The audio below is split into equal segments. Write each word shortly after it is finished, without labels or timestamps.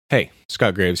Hey,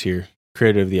 Scott Graves here,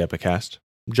 creator of the Epicast.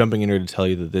 I'm jumping in here to tell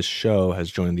you that this show has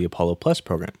joined the Apollo Plus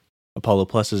program. Apollo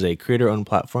Plus is a creator-owned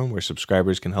platform where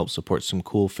subscribers can help support some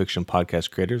cool fiction podcast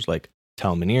creators like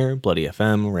Tal Minear, Bloody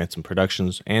FM, Ransom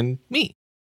Productions, and me.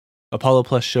 Apollo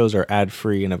Plus shows are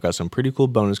ad-free and I've got some pretty cool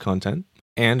bonus content.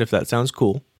 And if that sounds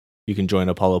cool, you can join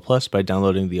Apollo Plus by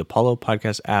downloading the Apollo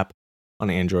Podcast app on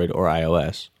Android or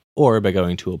iOS, or by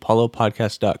going to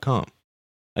apollopodcast.com.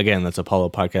 Again, that's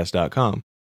apollopodcast.com,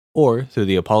 or through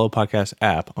the Apollo Podcast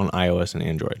app on iOS and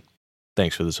Android.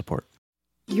 Thanks for the support.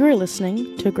 You're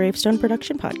listening to a Gravestone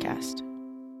Production Podcast.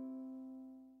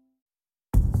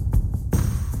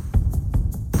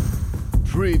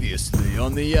 Previously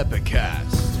on the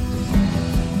Epicast,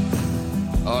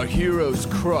 our heroes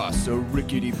cross a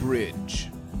rickety bridge.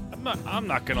 I'm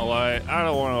not gonna lie. I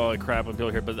don't want to crap on people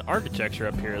here, but the architecture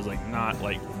up here is not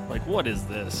what is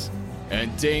this?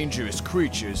 And dangerous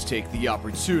creatures take the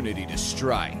opportunity to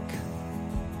strike.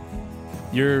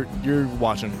 You're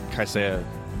watching Kyriae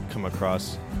come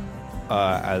across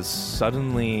as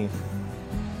suddenly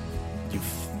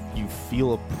you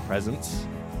feel a presence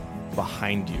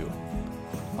behind you,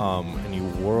 and you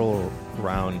whirl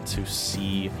around to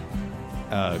see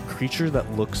a creature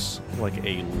that looks like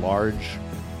a large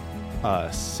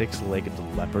six-legged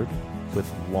leopard with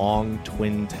long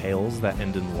twin tails that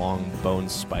end in long bone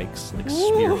spikes like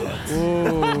spearheads.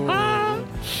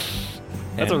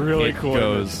 That's a really cool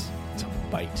goes to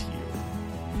bite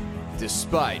you.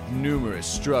 Despite numerous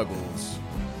struggles,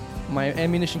 my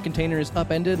ammunition container is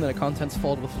upended and the contents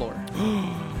fall to the floor.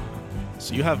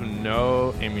 So you have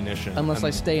no ammunition. Unless I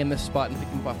stay in this spot and pick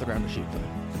them up off the ground to shoot them.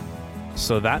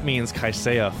 So that means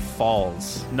Kyriae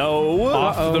falls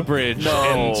off the bridge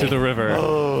into the river.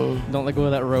 Don't let go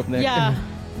of that rope, Nick. Yeah.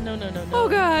 No. Oh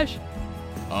gosh.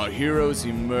 our heroes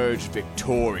emerge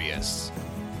victorious.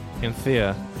 And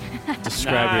Thea,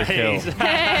 describe your kill.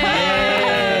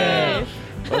 Hey!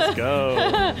 Let's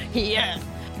go. Yeah.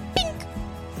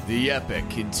 The epic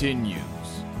continues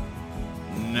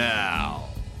now.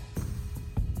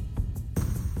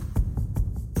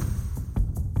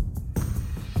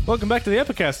 Welcome back to the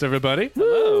Epicast, everybody.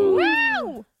 Hello.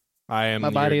 Wow. I am My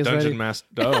body your is dungeon ready. master.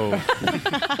 Oh.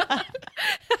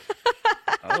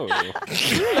 Oh. I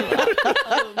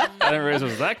didn't realize it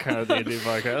was that kind of D&D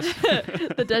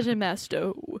podcast. The Dungeon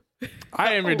Master.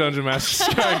 I am your dungeon master,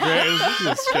 Scott Graves.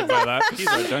 Just skip by that. He's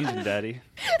our dungeon daddy.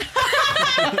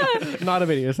 Not a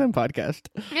video, some podcast.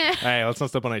 Hey, let's not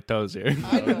step on any toes here.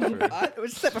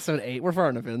 It's episode 8. We're far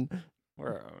enough in.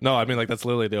 No, I mean, that's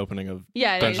literally the opening of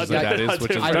Yeah, Dungeons yeah. and Daddies,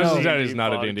 which is I Dungeons know. and Daddies,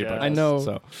 not a D&D podcast. I know.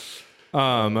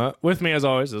 So, with me, as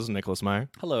always, this is Nicholas Meyer,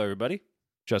 Hello, everybody.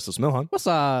 Justice Milhan, What's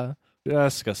up?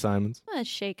 Jessica Simons,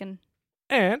 Shaken.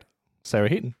 and Sarah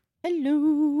Heaton.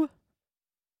 Hello.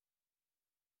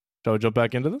 Shall we jump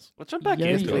back into this? Let's jump back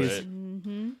Yes, into please. it.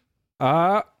 Mm-hmm.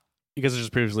 You guys have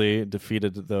just previously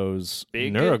defeated those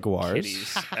Big Neuroguars.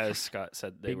 kitties, as Scott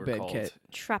said they Big were bad called. kit.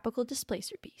 Tropical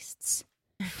displacer beasts.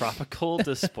 Tropical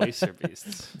displacer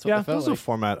beasts. That's what Yeah, it that felt was like. a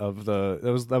format of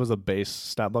that was a base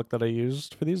stat block that I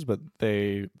used for these, but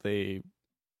they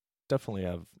definitely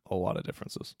have a lot of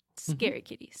differences. Scary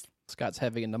kitties. Scott's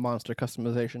heavy into monster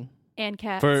customization. And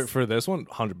cats. For this one,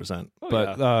 100%. Oh,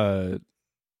 But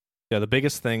yeah, the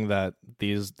biggest thing that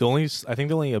the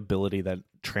only ability that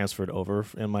transferred over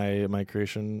in my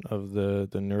creation of the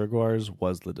Neuroguars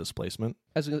was the displacement.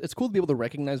 It's cool to be able to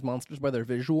recognize monsters by their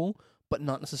visual, but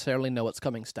not necessarily know what's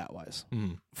coming stat-wise.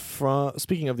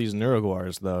 Speaking of these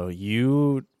Neuroguars, though,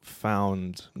 you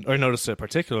found or noticed it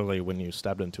particularly when you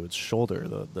stabbed into its shoulder,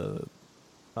 the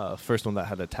first one that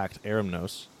had attacked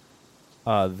Aramnos,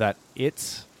 that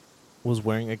it was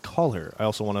wearing a collar. I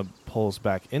also want to pull us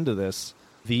back into this.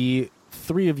 The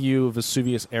three of you,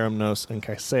 Vesuvius, Aramnos, and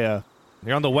Kyriae,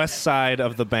 you're on the west side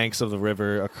of the banks of the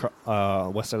river,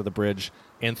 west side of the bridge,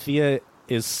 and Thea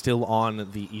is still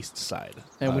on the east side.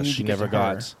 And we need she to get never to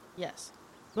her. got Yes.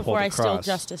 pulled Before I steal across.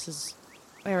 Justice's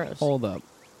arrows. Hold up.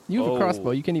 You have Oh. a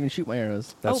crossbow. You can't even shoot my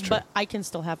arrows. That's oh, true. but I can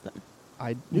still have them.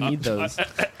 I need those.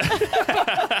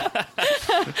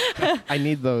 I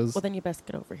need those. Well, then you best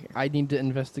get over here. I need to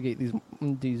investigate these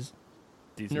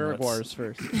These Neuroguars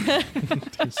first.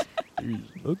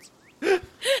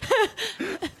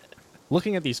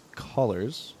 Looking at these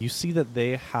collars, you see that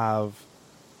they have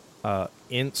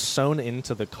sewn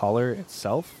into the collar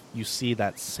itself. You see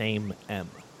that same M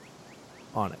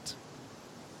on it,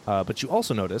 but you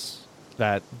also notice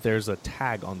that there's a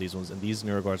tag on these ones, and these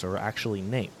Neuroguards are actually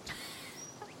named.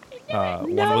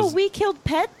 No, we killed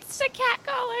pets. It's a cat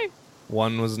collar.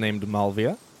 One was named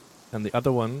Malvia, and the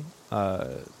other one,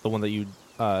 the one that you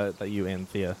and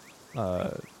Thea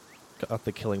got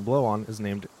the killing blow on is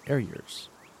named Ariers.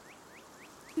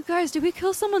 You guys, did we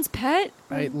kill someone's pet?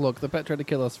 Look, the pet tried to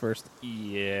kill us first.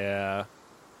 Yeah.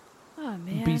 Oh,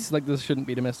 man. Beasts like this shouldn't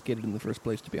be domesticated in the first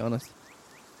place, to be honest.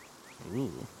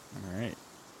 Ooh. All right.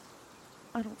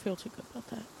 I don't feel too good about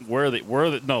that. We're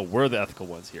the ethical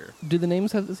ones here. Do the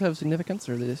names have significance,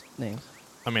 or are they just names?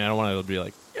 I mean, I don't want to be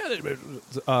like,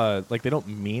 like they don't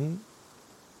mean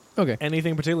Okay,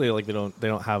 anything particularly. Like they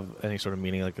don't have any sort of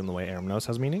meaning, like in the way Aramnos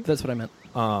has meaning. that's what I meant.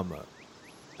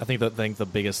 I think the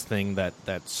biggest thing that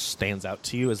stands out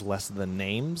to you is less the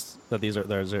names, that these are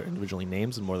individually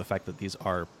names, and more the fact that these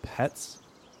are pets,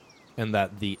 and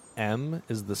that the M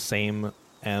is the same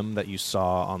M that you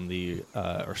saw on the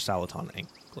Ursalaton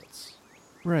anklets.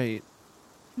 Right.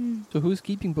 So who's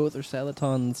keeping both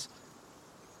Ursalatons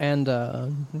and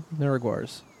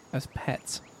Nuragwars as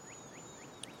pets?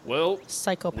 Well, we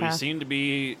Psychopath. seem to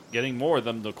be getting more of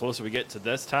them the closer we get to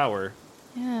this tower.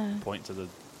 Yeah. Point to the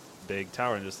big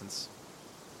tower in distance.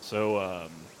 So,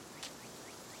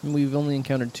 We've only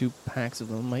encountered 2 packs of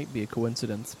them. Might be a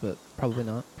coincidence, but probably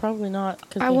not. Probably not.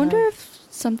 'Cause I they wonder have- if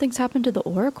something's happened to the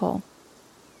Oracle.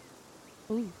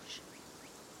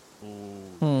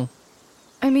 Ooh,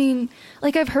 I mean,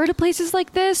 like I've heard of places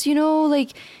like this, you know,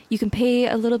 like you can pay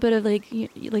a little bit of like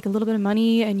a little bit of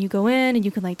money and you go in and you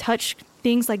can like touch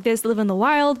things like this, live in the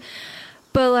wild.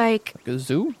 But like, Like a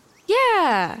zoo?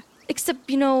 yeah, except,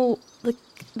 you know,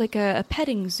 like a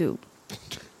petting zoo.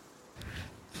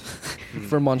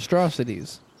 For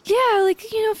monstrosities. Yeah,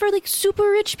 like, you know, for like super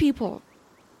rich people.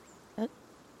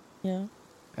 yeah.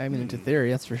 I mean, into theory,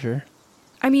 that's for sure.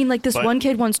 I mean, like this But- one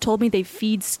kid once told me they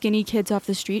feed skinny kids off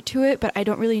the street to it, but I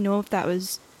don't really know if that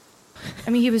was...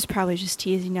 I mean, he was probably just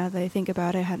teasing now that I think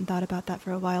about it. I hadn't thought about that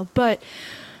for a while, but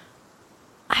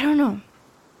I don't know.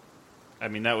 I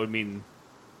mean, that would mean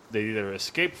they either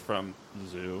escaped from the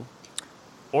zoo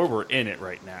or we're in it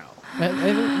right now. I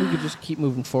think we could just keep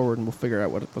moving forward and we'll figure out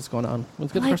what's going on.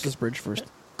 Let's get Like- across this bridge first.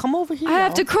 Come over here. I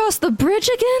have to cross the bridge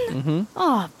again? Mm-hmm.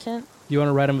 Oh, Can't. You want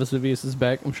to ride on Vesuvius's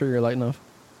back? I'm sure you're light enough.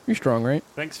 You're strong, right?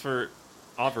 Thanks for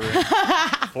offering.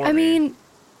 For I me. mean,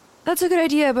 that's a good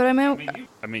idea, but I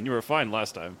mean, you were fine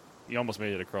last time. You almost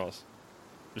made it across.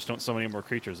 Just don't summon any more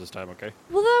creatures this time, okay?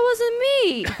 well,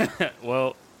 that wasn't me.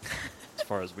 Well, as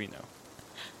far as we know.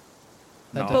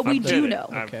 That But we I'm do kidding. know.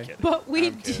 I'm Okay. kidding. But we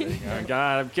I'm do kidding. Oh,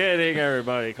 God, I'm kidding,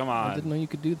 everybody. Come I didn't on. know you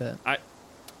could do that.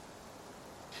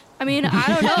 I mean,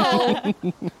 I don't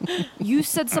know. You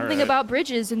said something right. about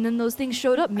bridges, and then those things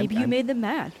showed up. Maybe you I'm- made them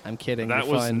mad. I'm kidding. That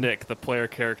you're was fine. Nick, the player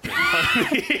character.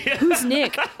 Who's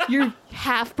Nick? Your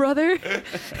half brother?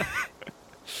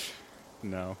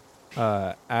 No.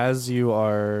 As you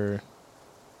are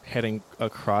heading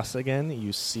across again,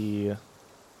 you see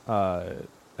a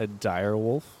dire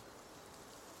wolf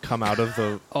come out of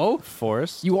the Oh,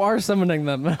 forest. you are summoning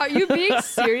them. Are you being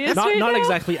serious right not now?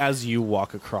 exactly as you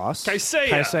walk across.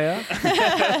 Kyriae.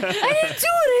 I didn't do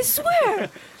it, I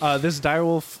swear. This dire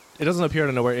wolf, it doesn't appear out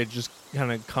of nowhere. It just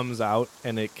kind of comes out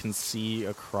and it can see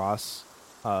across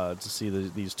to see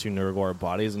these 2 Nuragwar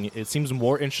bodies, and it seems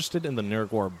more interested in the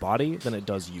Nuragwar body than it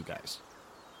does you guys.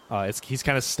 He's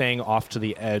kind of staying off to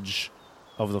the edge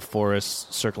of the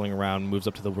forest, circling around, moves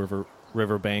up to the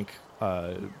riverbank,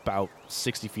 about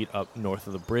 60 feet up north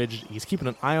of the bridge. He's keeping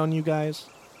an eye on you guys,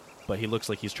 but he looks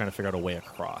like he's trying to figure out a way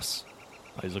across.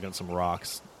 He's looking at some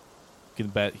rocks. You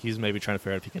can bet he's maybe trying to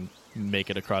figure out if he can make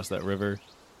it across that river.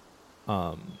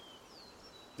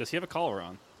 Does he have a collar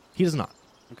on? He does not.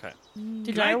 Okay.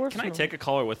 Do Can I take a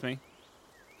collar with me?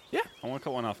 Yeah. I want to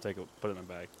cut one off, put it in a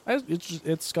bag.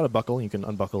 It's got a buckle. You can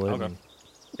unbuckle it. Okay. and-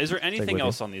 Is there with anything you.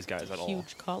 else on these guys at all?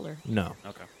 Huge collar. No.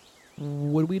 Okay.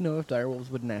 Would we know if direwolves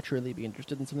would naturally be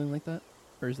interested in something like that,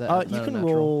 or is that not You a can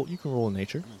natural? roll. You can roll in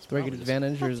nature. Do I get Probably just-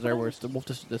 advantage, or is direwolf wolf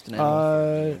just an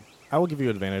animal? I will give you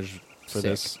advantage for Sick.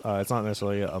 this. It's not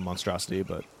necessarily a monstrosity,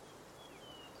 but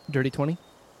Dirty 20.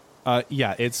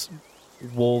 yeah, it's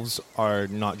wolves are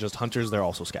not just hunters; they're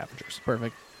also scavengers.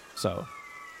 Perfect. So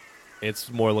it's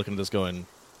more looking at this going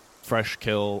fresh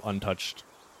kill, untouched.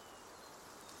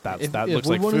 That If looks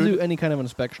we like want to food. do any kind of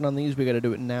inspection on these, we got to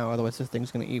do it now. Otherwise, this thing's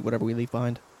going to eat whatever we leave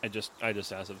behind. I just asked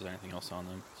if there's anything else on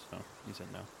them, so he said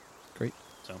no. Great.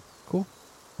 So Cool.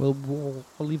 We'll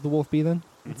leave the wolf be then.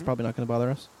 It's Mhm. probably not going to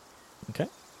bother us. Okay.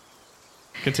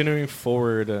 Continuing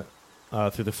forward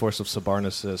through the forest of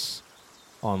Sabarnesis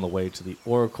on the way to the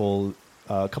Oracle,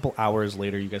 a couple hours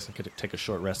later, you guys can take a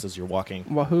short rest as you're walking.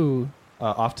 Wahoo!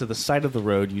 Off to the side of the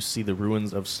road, you see the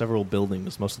ruins of several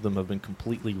buildings. Most of them have been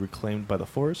completely reclaimed by the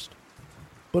forest,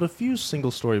 but a few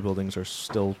single-story buildings are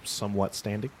still somewhat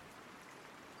standing.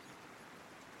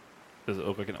 does it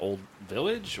look like an old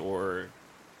village or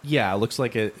Yeah, it looks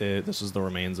like this is the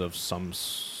remains of some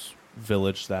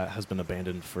village that has been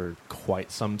abandoned for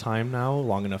quite some time now,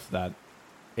 long enough that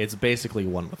it's basically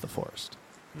one with the forest.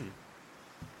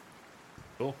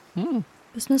 Cool.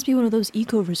 This must be one of those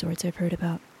eco resorts I've heard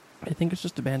about. I think it's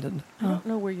just abandoned. I don't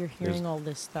know where you're hearing all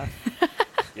this stuff.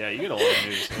 Yeah, you get a lot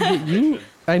of news.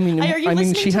 I mean, Are you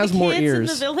listening she to has the more kids ears.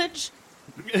 in the village?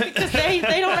 Because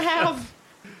they don't have.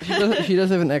 She does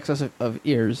have an excess of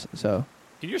ears, so.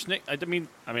 Can your snake? I mean,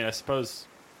 I suppose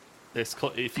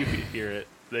if you could hear it,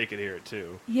 they could hear it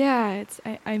too. Yeah,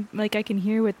 I'm like I can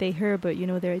hear what they hear, but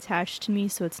they're attached to me,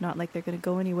 so it's not like they're gonna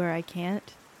go anywhere I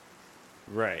can't.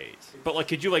 Right. But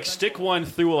could you stick one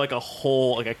through a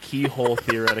hole, a keyhole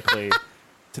theoretically,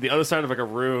 to the other side of a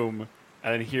room,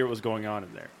 and then hear what was going on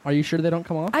in there? Are you sure they don't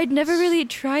come off? I'd never really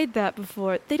tried that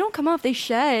before. They don't come off; they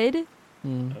shed.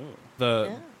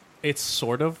 Oh. It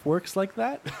sort of works like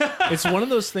that. It's one of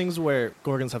those things where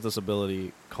Gorgons have this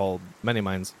ability called many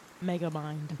minds. Mega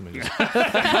mind.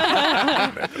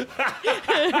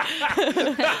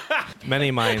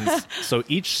 Many minds. So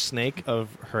each snake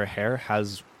of her hair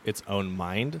has its own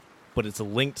mind, but it's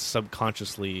linked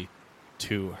subconsciously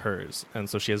to hers. And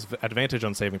so she has advantage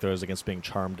on saving throws against being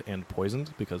charmed and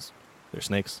poisoned because they're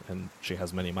snakes and she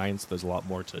has many minds. So there's a lot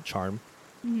more to charm.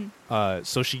 Mm-hmm.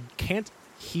 So she can't.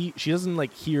 She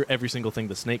doesn't hear every single thing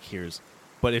the snake hears,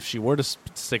 but if she were to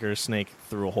stick her snake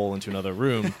through a hole into another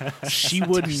room, she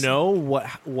would know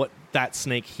what that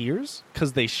snake hears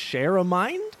because they share a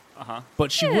mind.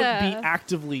 But she wouldn't be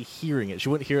actively hearing it. She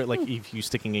wouldn't hear it if you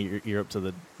sticking your ear up to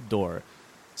the door.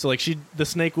 So the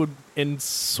snake would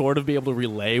sort of be able to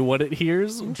relay what it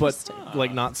hears, but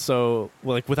not so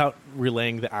without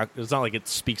relaying the act. It's not like it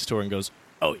speaks to her and goes,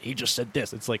 "Oh, he just said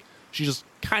this." It's like she just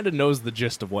kind of knows the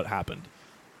gist of what happened.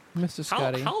 Mr.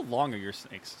 Scotty. How long are your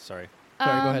snakes? Sorry.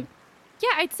 Sorry, go ahead. Yeah,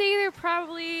 I'd say they're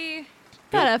probably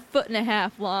about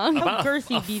 1.5 feet long. How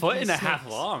girthy a be foot these and a half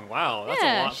snakes? long. Wow. That's a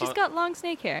Yeah, lot. she's got long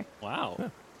snake hair. Wow. Yeah.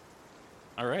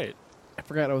 All right. I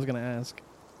forgot I was going to ask.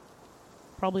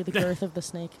 Probably the girth of the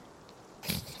snake.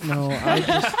 No, I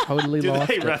just totally Do lost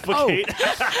they it. replicate?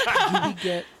 Oh, do we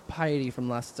get piety from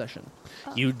last session?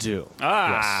 You do.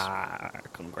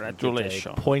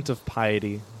 Congratulations. Point of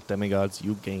piety, demigods.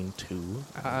 You gain 2.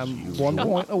 I'm 1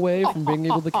 point away from being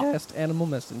able to cast Animal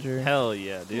Messenger. Hell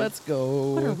yeah, dude. Let's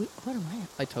go. What am I at?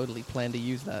 I totally plan to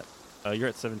use that. You're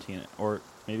at 17, or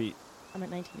maybe. I'm at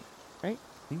 19, right?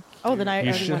 Oh, then I You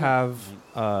already should went. have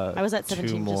I was at 2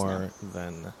 17 just more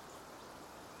than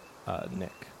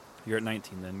Nick. You're at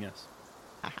 19 then, yes.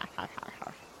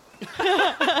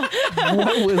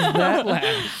 What was that laugh?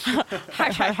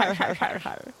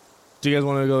 Do you guys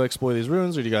want to go explore these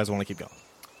ruins, or do you guys want to keep going?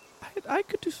 I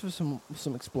could do some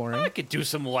exploring. I could do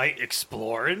some light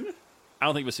exploring. I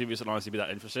don't think Vesuvius would honestly be that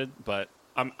interested, but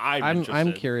I'm interested.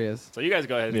 I'm curious. So you guys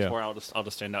go ahead and Yeah. explore. I'll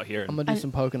just stand out here. I'm gonna do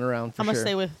some poking around for I'm sure. gonna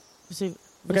stay with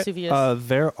Vesuvius.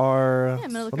 There are. Yeah,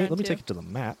 I'm gonna look let me around take too. you to the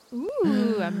map.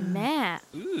 Ooh, a map.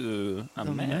 Ooh, a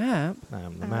the map. map.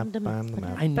 I'm the map. I'm the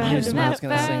map. I knew someone was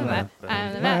gonna sing that.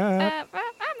 I'm the map.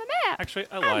 I'm the map. Actually,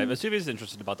 I lie. Vesuvius is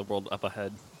interested about the world up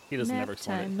ahead. He doesn't Map ever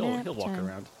explore it. time, He'll map walk time.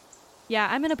 around. Yeah,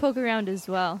 I'm gonna poke around as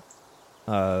well.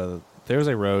 There's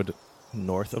a road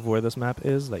north of where this map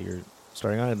is that you're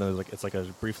starting on, and there's it's like a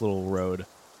brief little road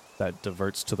that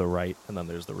diverts to the right, and then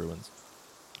there's the ruins.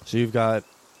 So you've got,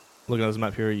 looking at this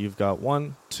map here, you've got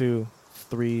 1, 2,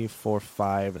 3, 4,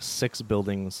 5, 6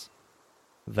 buildings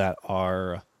that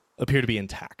appear to be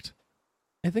intact.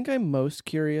 I think I'm most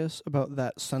curious about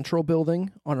that central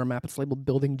building on our map. It's labeled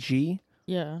Building G.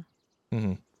 Yeah.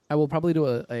 Mm-hmm. I will probably do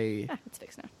a It's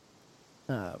fixed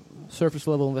now. surface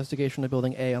level investigation of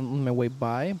Building A on my way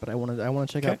by, but I want to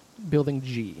check out Building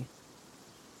G,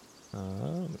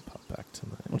 Let me pop back to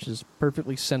my... which is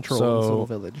perfectly central So- in this little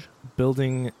village.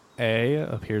 Building A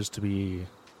appears to be...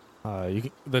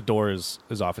 the door is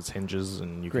off its hinges,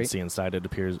 and you can Great. see inside. It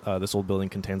appears this old building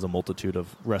contains a multitude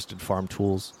of rusted farm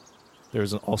tools.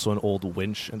 There's also an old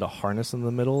winch and a harness in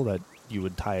the middle that you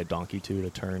would tie a donkey to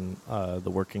turn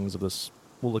the workings of this,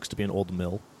 what looks to be an old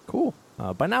mill. Cool.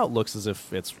 By now it looks as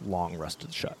if it's long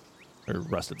rusted shut, or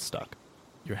rusted stuck.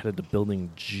 You're headed to Building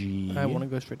G. I want to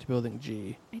go straight to Building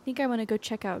G. I think I want to go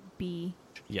check out B.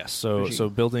 Yes, so G. so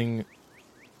Building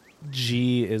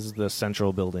G is the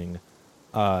central building.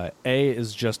 A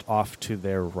is just off to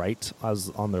their right as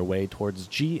on their way towards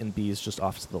G, and B is just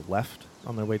off to the left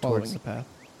on their way Following towards the path.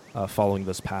 following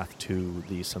this path to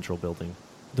the central building.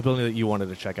 The building that you wanted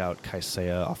to check out,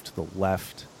 Kyriae, off to the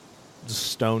left. The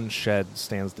stone shed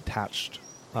stands detached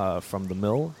from the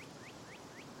mill.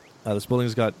 This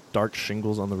building's got dark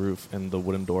shingles on the roof, and the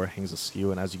wooden door hangs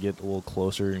askew, and as you get a little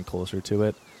closer and closer to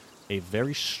it, a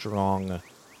very strong,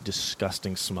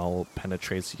 disgusting smell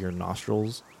penetrates your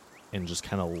nostrils and just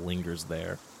kind of lingers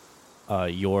there.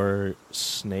 Your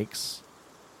snakes,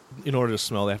 in order to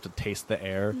smell, they have to taste the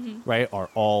air, right? Are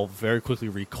all very quickly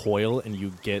recoil, and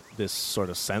you get this sort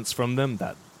of sense from them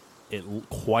that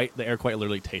the air quite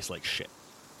literally tastes like shit.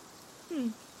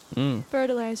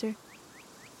 Fertilizer.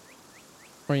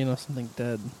 Or something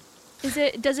dead.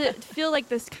 Does it feel like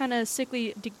this kind of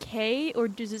sickly decay, or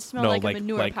does it smell like a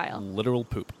manure pile? Literal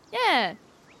poop. Yeah.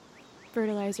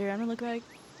 Fertilizer. I'm gonna look like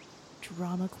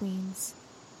drama queens.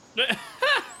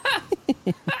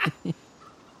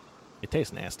 It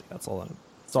tastes nasty. That's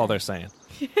all they're saying.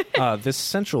 This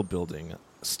central building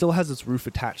still has its roof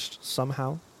attached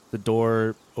somehow. The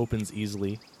door opens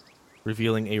easily,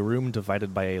 revealing a room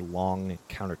divided by a long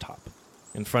countertop.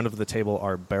 In front of the table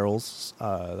are barrels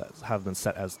that have been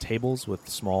set as tables with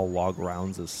small log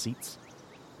rounds as seats.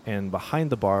 And behind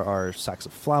the bar are sacks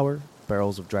of flour,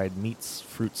 barrels of dried meats,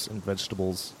 fruits, and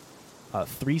vegetables.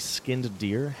 3 skinned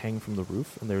deer hang from the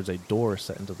roof, and there's a door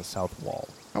set into the south wall.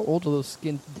 How old do those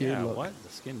skinned deer Yeah, look? what? The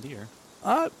skinned deer.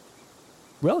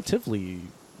 Relatively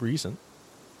recent.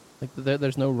 Like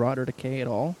there's no rot or decay at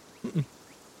all.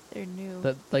 They're new.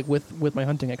 That like with my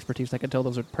hunting expertise, I can tell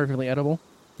those are perfectly edible.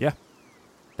 Yeah.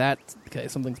 That's okay.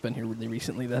 Something's been here really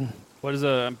recently. Then What is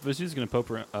Vesuvius is going to poke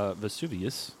around?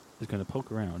 Vesuvius is going to poke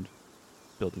around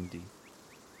Building D,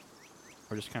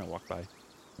 or just kind of walk by.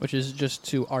 which is just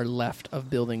to our left of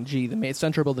Building G, the main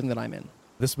central building that I'm in.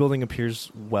 This building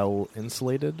appears well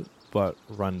insulated, but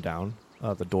run down.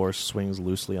 The door swings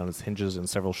loosely on its hinges, and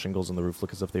several shingles on the roof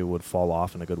look as if they would fall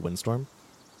off in a good windstorm.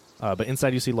 But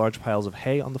inside you see large piles of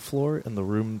hay on the floor, and the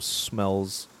room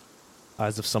smells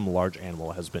as if some large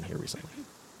animal has been here recently.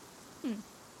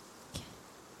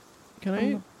 Can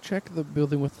I check the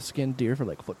building with the skinned deer for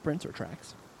like footprints or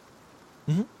tracks?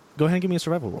 Go ahead and give me a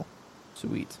survival roll.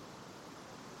 Sweet.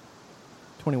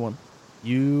 21.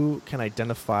 You can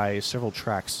identify several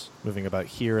tracks moving about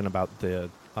here and about the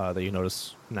that you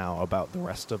notice now about the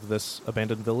rest of this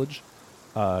abandoned village.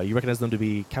 You recognize them to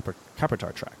be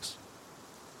Capritar tracks.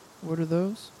 What are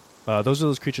those? Those are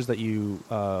those creatures that you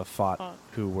fought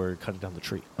who were cutting down the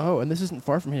tree. Oh, and this isn't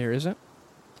far from here, is it?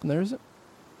 From there, is it?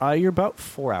 You're about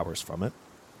 4 hours from it,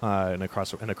 and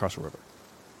across a river.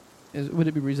 Would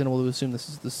it be reasonable to assume this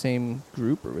is the same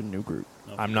group or a new group?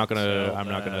 I'm not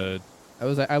gonna.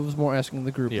 I was more asking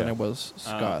the group Yeah. than I was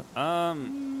Scott.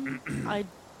 I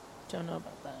don't know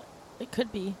about that. It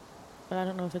could be, but I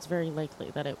don't know if it's very likely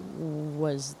that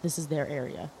this is their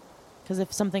area. Because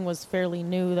if something was fairly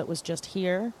new that was just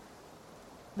here,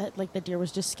 that like the deer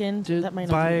was just skinned, that might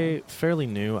not be. By fairly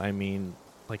new, I mean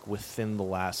like within the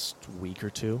last week or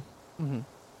two. Mm-hmm.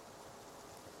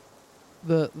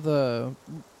 The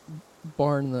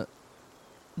barn that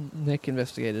Nick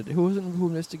investigated. Who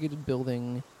investigated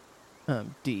building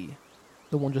D?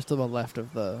 The one just to the left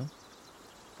of the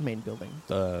main building.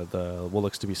 The what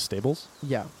looks to be stables.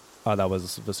 Yeah. That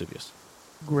was Vesuvius.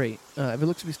 Great. If it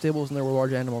looks to be stables and there were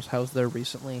large animals housed there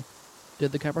recently,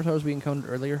 did the Capratars we encountered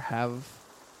earlier have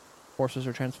horses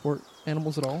or transport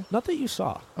animals at all? Not that you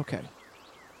saw. Okay.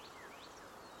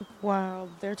 While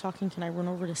they're talking, can I run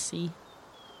over to see?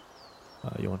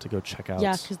 You want to go check out?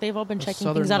 Yeah, because they've all been The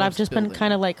checking things out. I've southernmost just been building.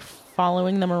 kind of like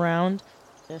following them around.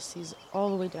 Yes, he's all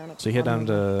the way down. At So you head down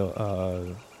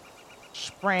to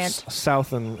Sprant.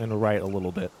 south and right a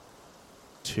little bit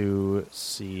to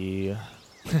see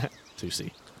to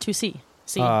see. To see.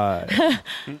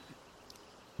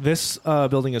 This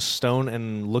building is stone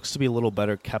and looks to be a little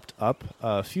better kept up.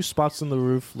 A few spots on the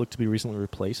roof look to be recently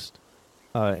replaced.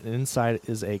 And inside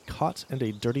is a cot and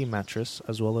a dirty mattress,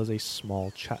 as well as a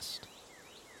small chest.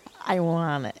 I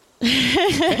want it.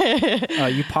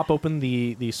 You pop open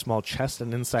the small chest,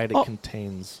 and inside it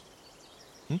contains...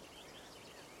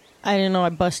 I didn't know I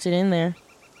busted in there.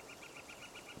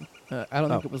 I don't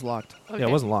think it was locked. Yeah, it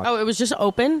wasn't locked. Oh, it was just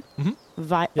open?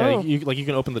 Mm-hmm. Yeah, you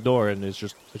can open the door, and it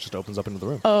just opens up into the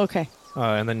room. Oh, okay.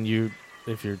 And then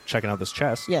if you're checking out this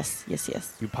chest... Yes.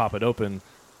 You pop it open,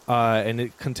 and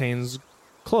it contains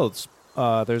clothes.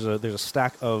 There's a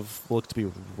stack of what look to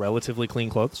be relatively clean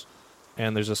clothes,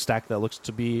 and there's a stack that looks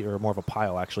to be, or more of a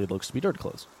pile actually, that looks to be dirty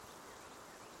clothes.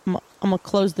 I'm going to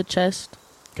close the chest.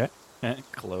 Okay.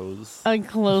 Close.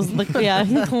 Close the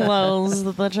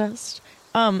chest.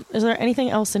 Is there anything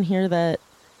else in here that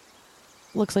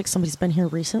looks like somebody's been here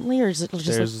recently, or is it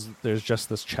just there's just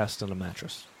this chest and a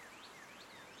mattress.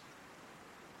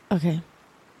 Okay.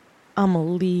 I'm gonna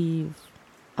leave.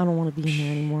 I don't want to be in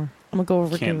there anymore. I'm gonna go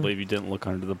over Can't believe you didn't look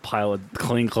under the pile of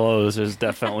clean clothes. There's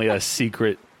definitely a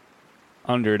secret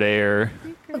under there.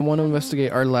 I want to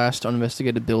investigate our last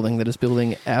uninvestigated building, that is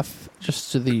building F,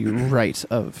 just to the right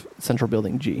of central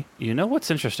building G. You know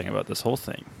what's interesting about this whole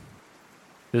thing?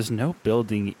 There's no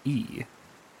building E.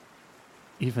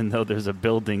 Even though there's a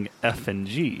building F and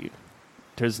G.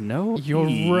 There's no You're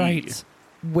E. right.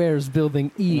 Where's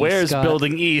building E, Where's Scott?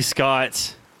 building E,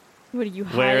 Scott? What are you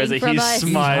hiding Where is it? from He's us?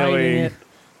 smiling.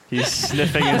 He's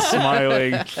sniffing and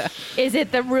smiling. Is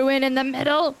it the ruin in the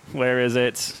middle? Where is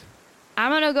it?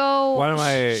 I'm gonna go. Why don't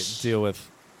I deal with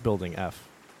building F?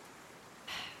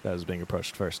 That is being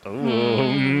approached first.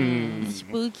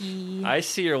 Spooky. I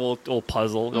see your little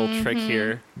puzzle, little trick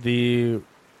here. The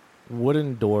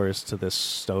wooden doors to this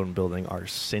stone building are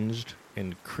singed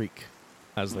and creak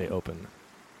as they open.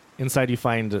 Inside you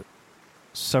find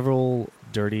several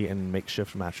dirty and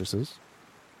makeshift mattresses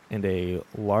and a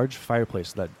large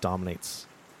fireplace that dominates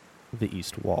the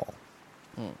east wall.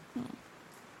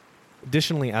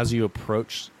 Additionally, as you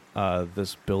approach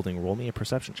this building, roll me a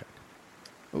perception check.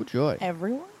 Oh, joy.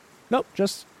 Everyone? Nope,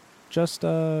 just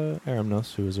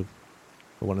Aramnos, who is the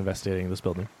one investigating this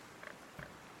building.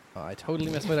 Oh, I totally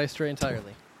missed my dice tray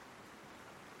entirely.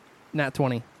 Nat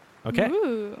 20. Okay.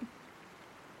 Ooh.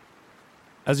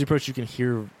 As you approach, you can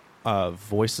hear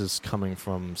voices coming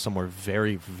from somewhere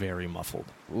very, very muffled.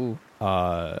 Ooh.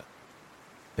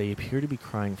 They appear to be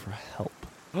crying for help.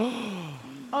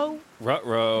 Oh.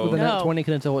 Ruh-roh. With a nat No. 20,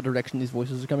 can I tell what direction these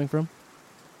voices are coming from?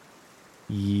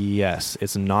 Yes,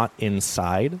 it's not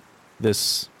inside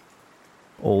this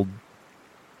old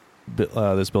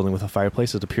this building with a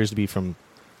fireplace. It appears to be from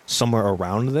somewhere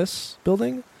around this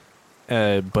building,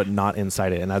 but not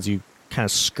inside it. And as you kind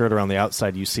of skirt around the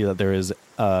outside, you see that there is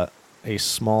a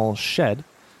small shed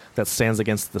that stands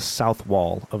against the south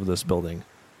wall of this building.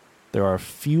 There are a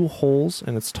few holes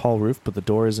in its tall roof, but the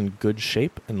door is in good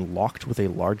shape and locked with a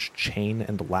large chain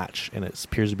and latch, and it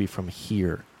appears to be from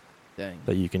here Dang.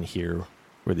 that you can hear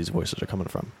where these voices are coming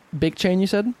from. Big chain, you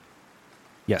said?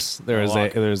 Yes, there A is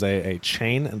lock. there's a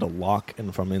chain and a lock,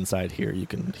 and from inside here you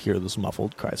can hear this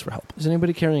muffled cries for help. Is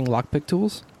anybody carrying lockpick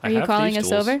tools? Are you calling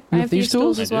us over? I have have thieves' these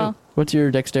tools tools? as I do. well. What's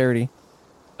your dexterity?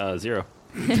 0.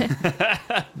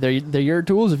 They're your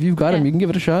tools. If you've got them, Yeah. you can give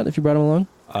it a shot if you brought them along.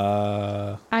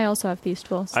 I also have these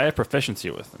tools. I have proficiency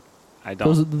with them. I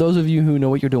don't. Those of you who know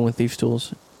what you're doing with thieves'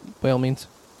 tools, by all means,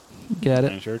 get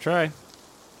at I it. sure try.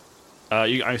 I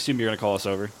assume you're going to call us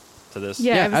over to this?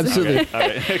 Yeah, I was- absolutely. Okay. All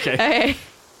right. Okay. Hey,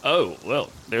 Oh,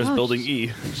 well, there's Oh, building E.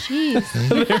 jeez.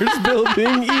 There's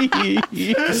building E.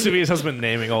 Subius has been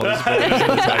naming all these buildings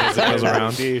as it goes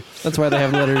around. That's why they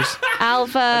have letters.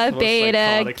 Alpha, the most beta,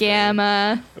 psychotic thing.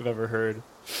 gamma. I've ever heard.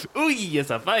 Ooh, it's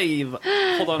a 5.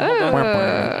 Hold on. I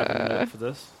have a note for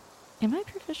this. Am I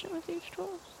proficient with these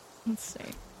tools? Let's see.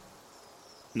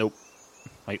 Nope.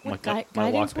 My Would lockpick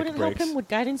guidance wouldn't help breaks. him? Would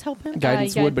guidance help him?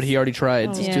 Guidance would, but he already tried.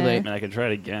 Oh. It's Yeah. too I late. mean, I could try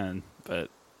it again, but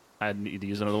I'd need to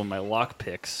use another one of my lock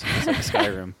picks. It's like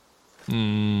Skyrim.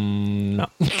 No.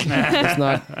 That's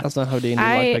not how D&D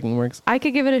lockpicking works. I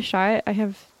could give it a shot. I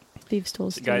have thieves'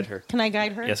 tools. too. Guide her. Can I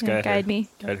guide her? Yes, Yeah, guide her. me.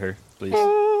 Guide her, please.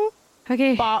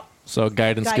 Okay. Bop. So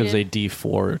guidance gives a Guided.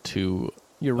 D4 to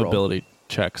Your roll. ability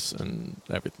checks and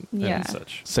everything. Yeah. And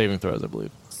such. Saving throws, I believe.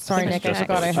 Sorry, Nick. I Just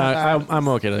forgot I guidance. had that. I'm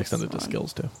okay to extend it to This one.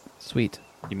 skills too. Sweet.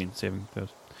 You mean saving throws?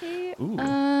 Okay,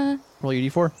 Ooh. Roll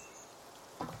your D4.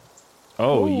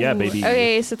 Oh, ooh. yeah, baby.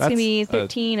 Okay, so it's going to be That's,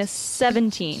 13, a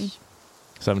 17.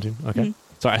 17. Okay. Mhm.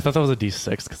 Sorry, I thought that was a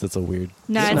D6 because it's a weird.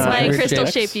 No, It's it's not. my Weird crystal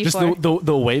checks. shaped Just D4.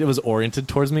 the way it was oriented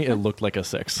towards me, it looked like a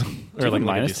 6 Do you have a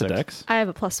minus to dex? I have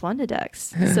a +1 to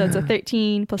dex. So it's a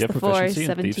 13 plus Do you have the 4 is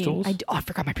proficiency in thieves' 17. tools? I, oh, I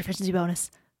forgot my proficiency bonus.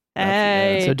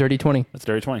 That's- Hey. So dirty 20. That's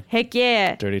dirty 20. Heck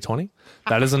yeah. Dirty 20.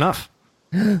 That is enough.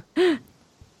 Crack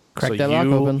So that lock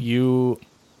open. You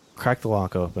crack the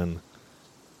lock open.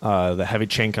 The heavy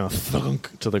chain kind of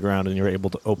thunk to the ground, and you're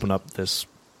able to open up this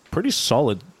pretty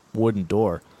solid wooden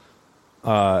door.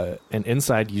 And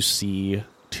inside you see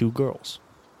 2 girls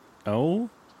Oh,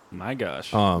 my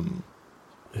gosh.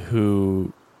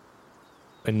 who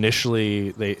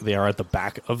initially they are at the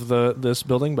back of this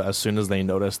building, but as soon as they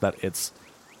notice that it's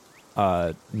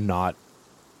not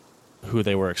who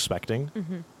they were expecting,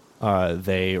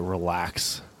 they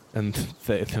relax and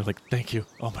they're like, "Thank you.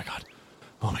 Oh my god.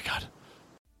 Oh my god."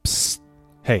 Psst.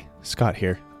 Hey, Scott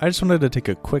here. I just wanted to take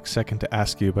a quick second to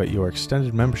ask you about your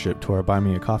extended membership to our Buy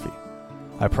Me a Coffee.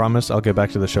 I promise I'll get back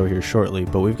to the show here shortly,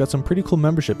 but we've got some pretty cool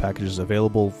membership packages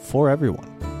available for everyone.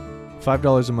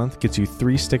 $5 a month gets you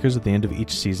 3 stickers at the end of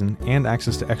each season and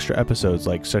access to extra episodes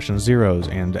like Session Zeros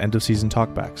and end-of-season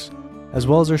talkbacks, as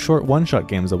well as our short one-shot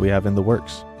games that we have in the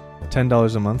works.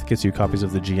 $10 a month gets you copies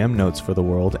of the GM notes for the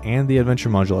world and the adventure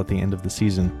module at the end of the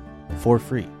season for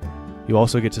free. You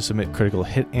also get to submit critical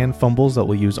hit and fumbles that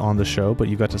we'll use on the show, but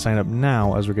you've got to sign up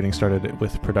now as we're getting started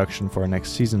with production for our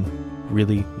next season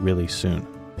really, really soon.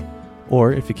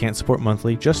 Or if you can't support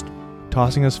monthly, just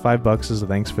tossing us $5 as a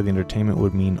thanks for the entertainment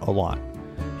would mean a lot.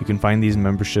 You can find these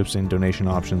memberships and donation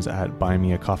options at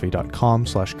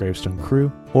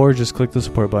buymeacoffee.com/gravestonecrew, or just click the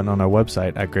support button on our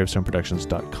website at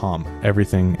gravestoneproductions.com.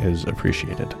 Everything is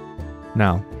appreciated.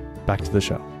 Now, back to the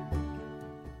show.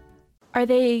 Are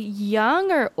they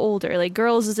young or older? Like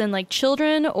girls as in like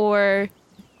children or?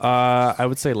 I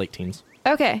would say late teens.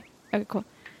 Okay. Okay, cool.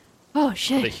 Oh, Are they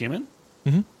shit. human?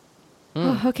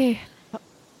 Oh, okay.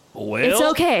 Well, It's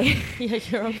okay. Yeah,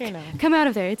 you're okay now. Come out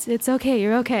of there. It's okay.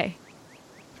 You're okay.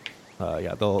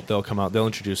 Yeah, they'll come out. They'll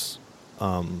introduce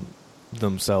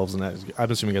themselves, and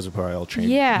I'm assuming you guys are probably all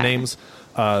trained names.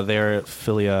 They're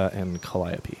Philia and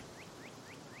Calliope.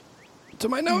 To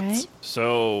my notes. Right.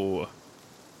 So,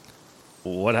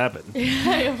 what happened?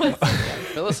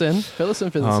 Fill us in.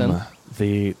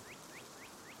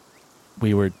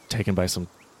 We were taken by some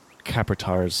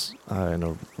Capitars in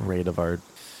a raid of our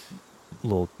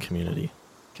little community.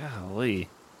 Golly.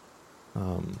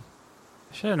 I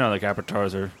should have known the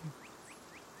Capitars are.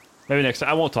 Maybe next time.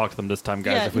 I won't talk to them this time,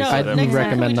 guys. Yeah, if we no, see I'd them. next time.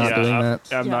 recommend not doing I'm-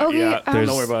 that. I'm not. Okay, Yeah, There's-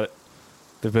 don't worry about it.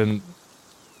 They've been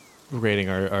raiding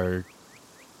our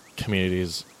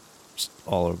communities just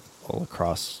all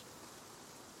across.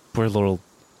 We're just a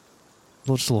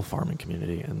little farming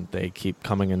community, and they keep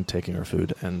coming and taking our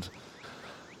food, and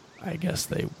I guess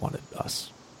they wanted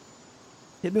us.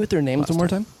 Hit me with their names Last one more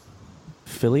time. time.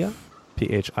 Philia,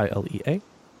 Philea,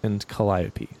 and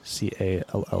Calliope,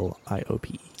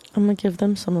 Calliope. I'm gonna give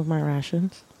them some of my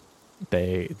rations.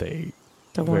 They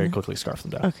Don't very worry. quickly scarf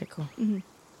them down. Okay, cool. Mm-hmm.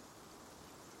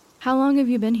 How long have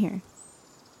you been here?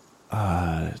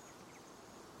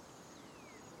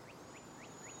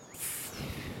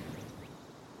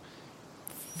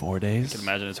 4 I days. can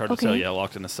imagine it's hard to Okay. tell. Yeah,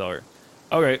 locked in a cellar.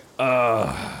 Okay.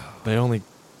 They only,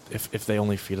 if they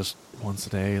only feed us once a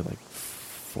day, like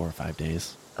 4 or 5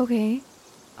 days. Okay.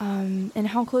 And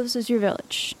how close is your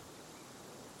village?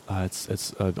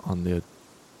 It's on the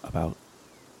about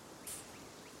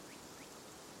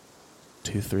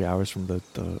 2-3 hours from the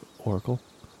Oracle.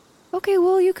 Okay,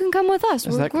 well, you can come with us.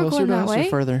 Is we're that we're closer going to that us way. or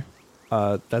further?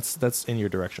 That's in your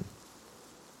direction.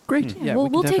 Great. Yeah, Yeah, we'll- we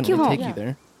can we'll take you definitely home. Take Yeah. you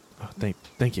there. Oh,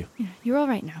 thank you. Yeah, you're all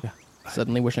right now. Yeah.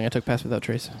 Suddenly wishing I took Pass Without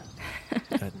Trace.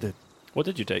 What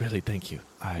did you take? Really, thank you.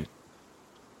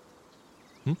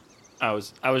 I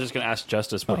was just gonna ask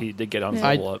Justice what Oh. he did get on his Yeah.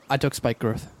 level up. I took Spike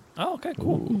Growth. Oh, okay,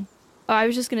 cool. Oh, I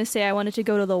was just gonna say I wanted to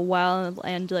go to the well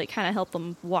and like kind of help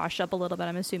them wash up a little bit.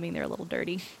 I'm assuming they're a little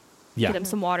dirty. Yeah, Get them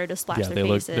some water to splash yeah. their They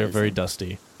faces. they're very and-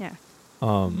 dusty. Yeah.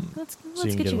 So Let's you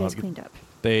can get you them guys up. cleaned up.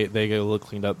 They get a little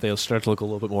cleaned up. They'll start to look a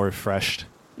little bit more refreshed.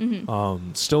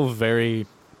 Mm-hmm. Still very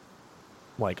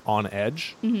like on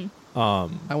edge. Mm-hmm.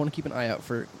 I want to keep an eye out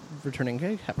for returning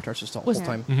Capitars just all the Was- whole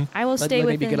time. Mhm. I will Like, stay with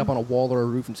maybe get up on a wall or a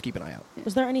roof and just keep an eye out.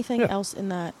 Was there anything Yeah. else in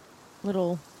that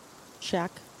little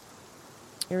shack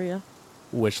area?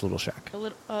 Which little shack?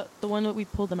 The one that we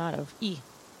pulled them out of. E.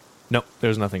 No,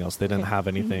 there's nothing else. They didn't Okay. have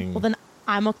anything. Well, then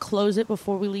I'm gonna close it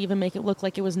before we leave and make it look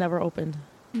like it was never opened.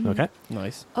 Okay.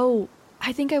 Nice. Oh,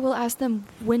 I think I will ask them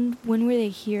when were they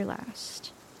here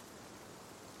last?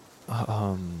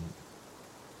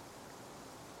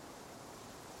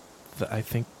 I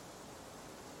think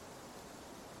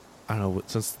I don't know.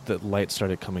 Since the light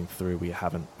started coming through, we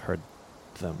haven't heard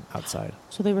them outside.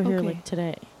 So they were here Okay. like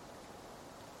today,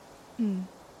 Hmm.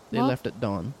 They Well, left at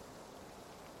dawn.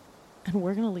 and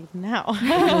we're gonna leave now.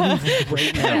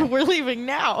 Right now. And we're leaving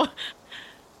now.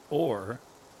 Or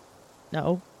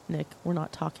No, Nick, we're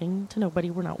not talking to nobody.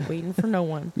 We're not waiting for no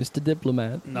one. Mr.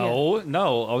 Diplomat.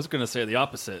 no. I was gonna say the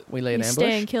opposite. We lay an We ambush.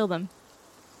 stay and kill them.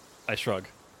 I shrug.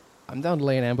 I'm down to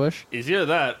lay an ambush. It's either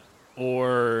that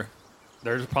or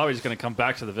they're just probably just gonna come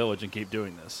back to the village and keep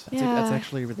doing this. That's Yeah.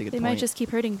 actually a really good They point. might just keep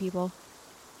hurting people.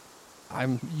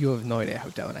 You have no idea how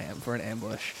down I am for an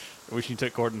ambush. Wish you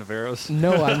took Gordon Navarro's.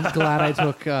 No, I'm glad I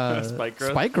took Spike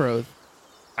Growth? Spike Growth.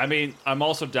 I mean, I'm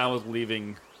also down with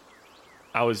leaving.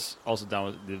 I was also down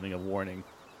with leaving a warning,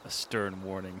 a stern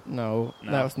warning. No,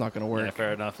 No. that was not going to work. Yeah,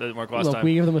 fair enough. Didn't work last Look, time.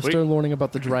 we gave them a stern warning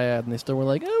about the Dryad, and they still were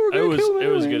like, "Oh, we're It going to was kill them." it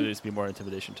was good to be more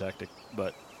intimidation tactic,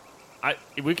 but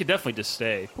we could definitely just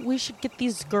stay. But we should get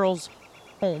these girls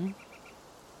home.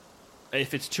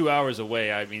 If it's 2 hours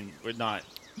away, I mean, we're not.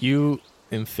 You,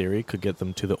 in theory, could get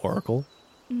them to the Oracle,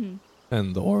 Mm-hmm.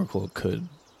 and the Oracle could.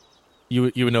 You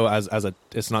would know as a.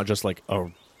 It's not just like a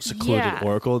secluded Yeah.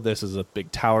 Oracle. This is a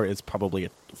big tower. It's probably a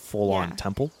full-on Yeah.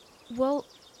 temple. Well,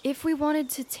 if we wanted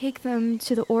to take them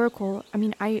to the Oracle, I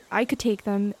mean, I could take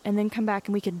them and then come back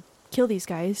and we could kill these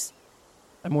guys.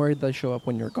 I'm worried they show up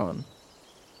when you're gone.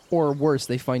 Or worse,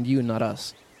 they find you, not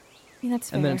us. I mean, that's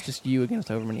fair. And then it's just you against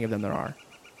however many of them there are.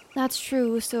 That's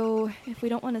true. So if we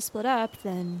don't want to split up,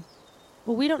 then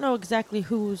Well, we don't know exactly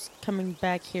who's coming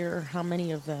back here or how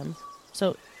many of them.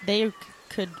 So they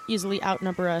could easily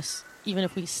outnumber us even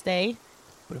if we stay.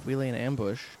 But if we lay an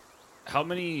ambush, How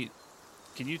many?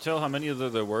 Can you tell how many of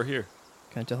there were here?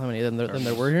 can I tell how many of them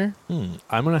there were here?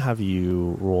 I'm going to have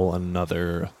you roll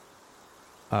another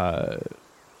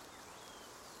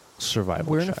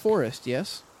survival We're in a check. forest,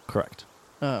 yes? Correct.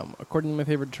 According to my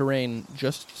favorite terrain,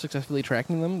 just successfully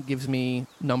tracking them gives me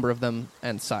number of them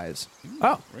and size.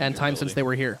 Oh, And time since they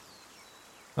were here.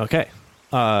 okay.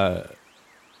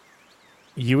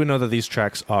 You would know that these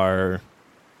tracks are...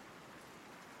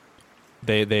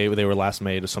 They were last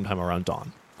made sometime around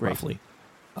dawn, Great. roughly.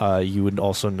 You would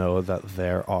also know that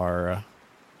there are...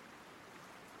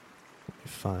 Let me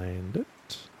find it.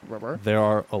 Rubber. There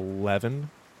are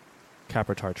 11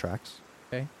 Capritar tracks.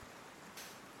 Okay.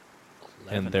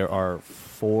 And there are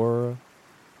 4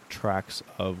 tracks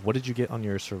of... What did you get on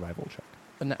your survival check?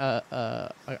 I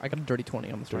got a dirty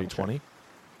 20 on the Dirty survival check. 20?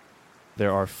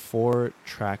 There are 4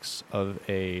 tracks of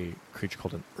a creature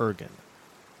called an Ergen,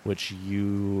 which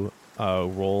you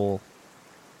roll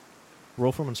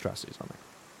for monstrosities on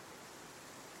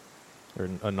there. Or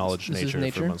a knowledge This is nature,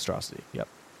 nature? for monstrosity. Yep.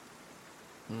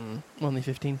 Only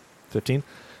 15. 15.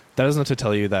 That is not to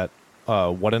tell you that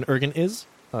what an Ergen is,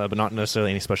 but not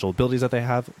necessarily any special abilities that they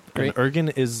have. Great. An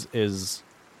Ergen is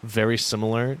very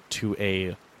similar to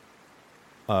a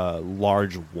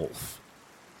large wolf.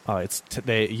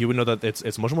 You would know that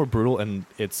it's much more brutal, and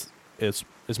it's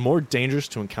more dangerous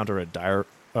to encounter a dire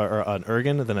or an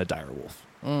Ergen than a dire wolf.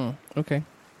 Okay.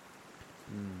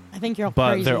 I think you're all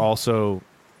But crazy. they're also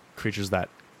creatures that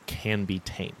can be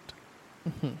tamed.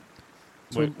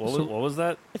 Wait, what was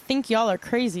that? I think y'all are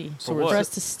crazy So for what? us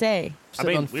to stay.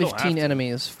 Sitting on we don't have 15 to.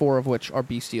 enemies, 4 of which are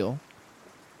bestial.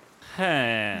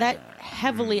 That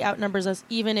heavily outnumbers us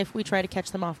even if we try to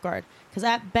catch them off guard. Because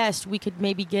at best, we could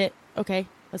maybe get, okay,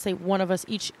 let's say one of us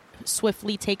each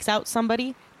swiftly takes out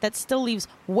somebody. That still leaves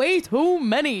way too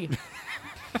many.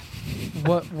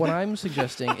 What I'm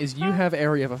suggesting is you have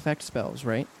area of effect spells,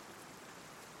 right?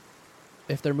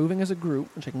 If they're moving as a group,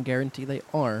 which I can guarantee they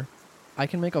are, I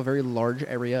can make a very large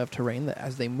area of terrain that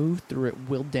as they move through it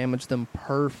will damage them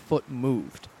per foot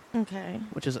moved. Okay.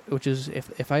 Which is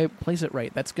if I place it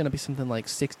right, that's going to be something like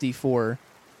 64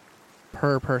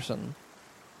 per person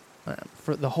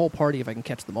for the whole party if I can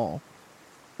catch them all.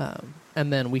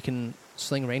 And then we can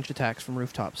sling ranged attacks from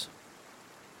rooftops.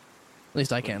 At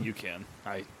least I can. You can.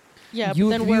 Yeah, you but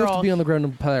then you we're have all... to be on the ground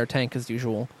and play our tank as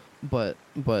usual, but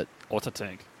What's a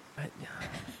tank?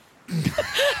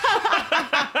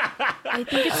 I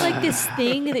think it's like this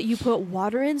thing that you put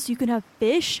water in so you can have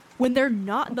fish when they're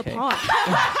not in the Okay. pond.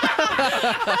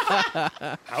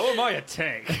 How am I a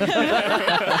tank?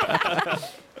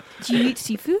 Do you eat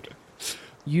seafood?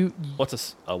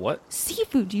 What's a what?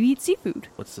 Seafood. Do you eat seafood?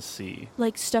 What's the sea?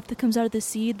 Like stuff that comes out of the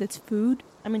sea that's food?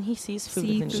 I mean, he sees food.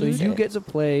 See and so eats you it. get to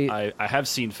play. I have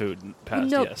seen food in the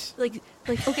past, No, yes. like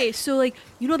okay, so like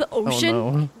you know the ocean?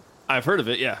 Oh no! I've heard of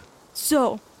it, yeah.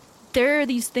 So there are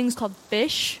these things called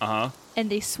fish Uh-huh. and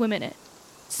they swim in it.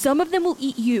 Some of them will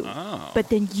eat you, Oh. but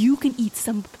then you can eat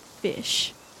some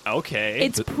fish. Okay.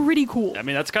 It's pretty cool. I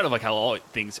mean, that's kind of like how all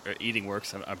eating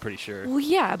works, I'm pretty sure. Well,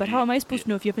 yeah, but how am I supposed to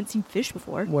know if you haven't seen fish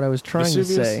before? What I was trying to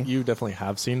Vesuvius, say. you definitely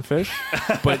have seen fish,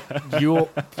 but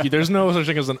there's no such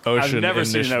thing as an ocean. I've never in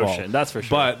seen an Nishval. ocean, that's for sure.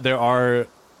 But there are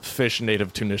fish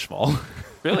native to Nishval.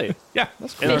 Really? Yeah,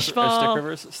 In our Fishball. stick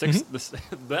rivers?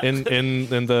 That?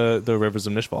 in the rivers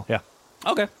of Nishval. Yeah.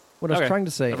 Okay. What I was Okay. trying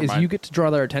to say Never is mind. you get to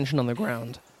draw their attention on the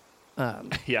ground.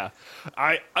 Yeah.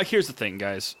 I here's the thing,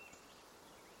 guys.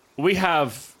 We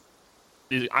have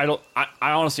I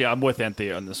honestly I'm with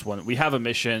Anthea on this one. We have a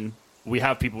mission. We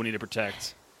have people we need to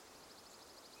protect.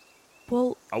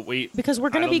 Well, Because we're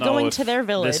going I to be don't know going if to their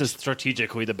village. This is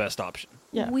strategically the best option.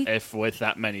 Yeah. If with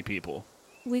that many people.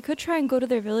 we could try and go to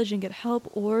their village and get help,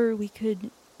 or we could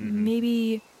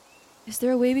maybe. Is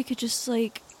there a way we could just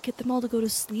like get them all to go to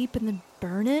sleep and then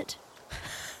burn it?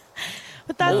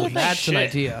 But that's the Holy thing. That's an shit.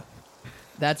 idea.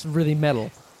 That's really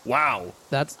metal. Wow.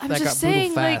 That I'm got just brutal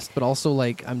saying, like- fast, but also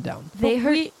like I'm down. They But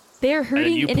hurt. we- They're And then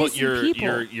hurting you put innocent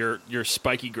people. your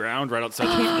spiky ground right outside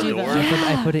Can't the do door.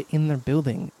 that. I put it in their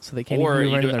building, so they can't Or even you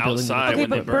be right do in it their building. outside Okay, when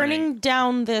but they're burning. burning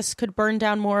down this could burn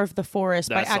down more of the forest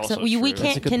That's by also accident. We true. That's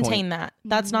can't a good contain point. that.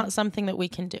 That's not something that we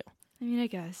can do. I mean, I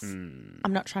guess.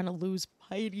 I'm not trying to lose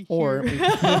piety Or here.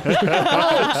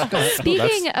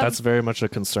 Speaking of, That's very much a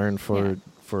concern for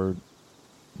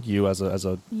You as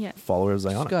a Yeah. follower of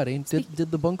Zionic. Scotty,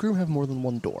 did the bunk room have more than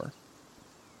one door?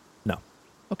 No.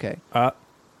 Okay.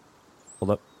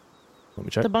 Hold up. Let me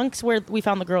check. The bunks where we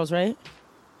found the girls, right?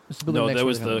 It's the building No, next there to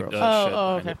was where the we found shed. girls.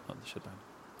 Oh, behind okay. it. Oh, the shed behind it.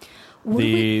 What do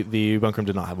we- The bunk room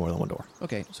did not have more than one door.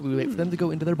 Okay, so we wait for them to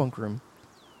go into their bunk room.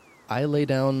 I lay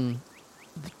down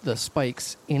the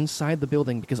spikes inside the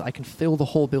building because I can fill the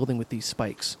whole building with these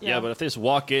spikes. Yeah, but if they just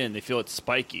walk in, they feel it's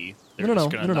spiky. They're No.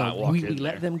 just gonna not walk We in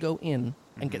let there. them go in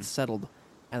and get settled,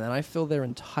 and then I fill their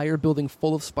entire building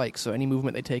full of spikes. So any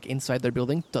movement they take inside their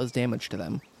building does damage to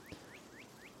them.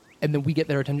 And then we get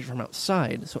their attention from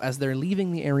outside. So as they're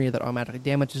leaving the area that automatically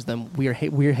damages them, we're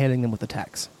hitting them with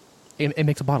attacks. It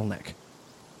makes a bottleneck.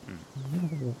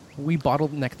 We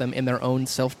bottleneck them in their own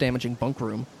self-damaging bunk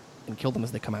room and kill them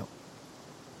as they come out.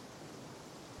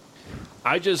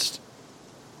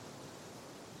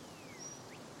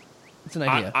 It's an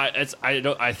idea.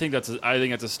 I think that's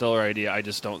a stellar idea. I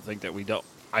just don't think that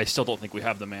I still don't think we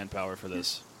have the manpower for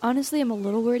this. Honestly, I'm a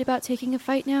little worried about taking a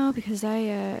fight now because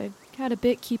I had a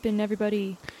bit keeping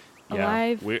everybody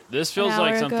alive. This feels an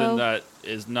like hour something ago. that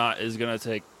is going to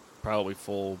take probably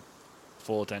full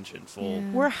attention.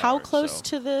 Yeah. We're how power, close so.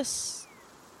 to this?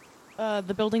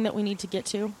 The building that we need to get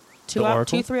to? The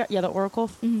Oracle? 2, 3. Yeah, the Oracle.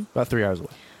 About 3 hours away.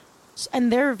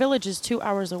 And their village is 2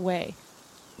 hours away.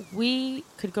 We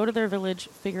could go to their village,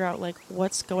 figure out like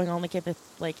what's going on. Like if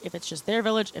it's just their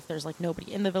village, if there's like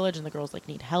nobody in the village and the girls like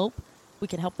need help, we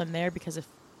can help them there. Because if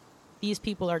these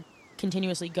people are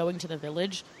continuously going to the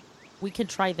village, we can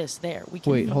try this there. We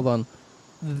can Wait, hold on.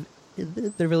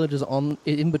 Their village is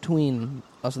in between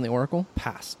us and the Oracle?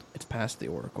 Past. It's past the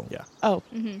Oracle. Yeah. Oh,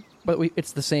 But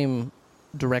it's the same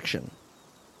direction.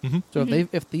 Mm-hmm. So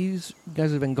if these guys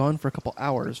have been gone for several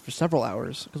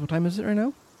hours, because what time is it right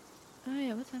now? Oh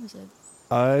yeah, what time is it?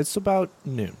 It's about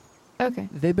noon. Okay.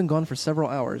 They've been gone for several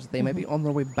hours. They might be on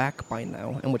their way back by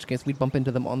now, in which case we'd bump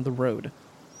into them on the road.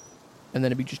 And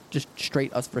then it'd be just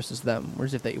straight us versus them.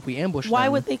 Whereas if we ambush them... why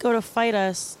would they go to fight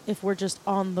us if we're just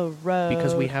on the road?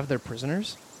 Because we have their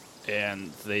prisoners?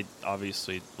 And they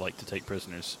obviously like to take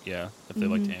prisoners. Yeah, if they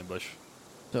like to ambush.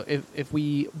 So if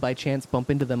we, by chance, bump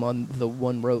into them on the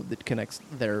one road that connects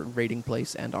their raiding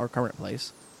place and our current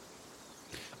place...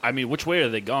 I mean, which way are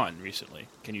they gone recently?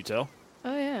 Can you tell?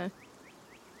 Oh yeah.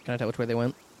 Can I tell which way they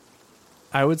went?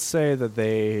 I would say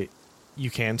that you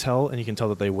can tell, and you can tell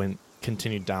that they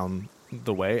continued down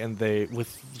the way, and they,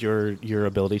 with your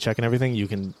ability check and everything,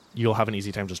 you'll have an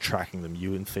easy time just tracking them.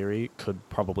 You, in theory, could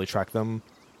probably track them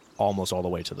almost all the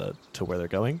way to where they're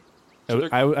going. So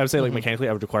I would say, like, mechanically,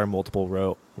 I would require multiple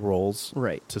rolls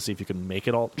Right. to see if you can make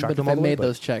it all, track But them if all I the way. made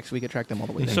those checks, we could track them all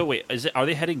the way down. So wait, are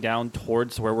they heading down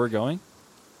towards where we're going?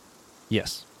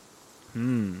 Yes.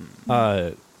 Philia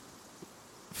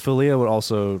would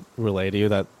also relay to you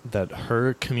that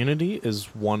her community is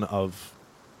one of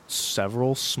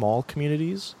several small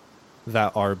communities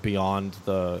that are beyond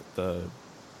the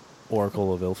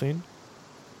Oracle of Ilfine.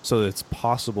 So it's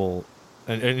possible,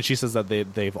 and she says that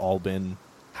they've all been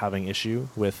having issue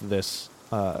with this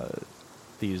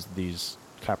these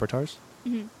Capritars.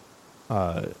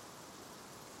 So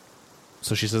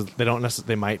she says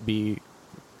they might be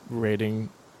raiding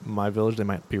my village. They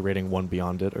might be raiding one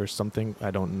beyond it or something.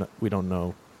 We don't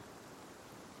know.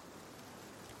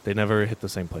 They never hit the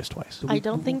same place twice. I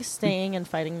don't think staying and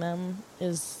fighting them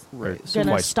is Right. So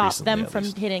gonna twice stop recently, them at from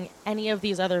least. hitting any of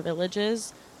these other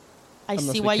villages. I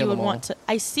Unless see we why kill you would them want all. to.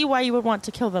 I see why you would want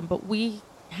to kill them, but we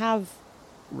have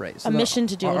Right. a mission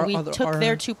to do, and we took our,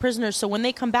 their 2 prisoners. So when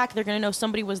they come back, they're gonna know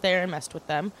somebody was there and messed with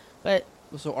them. But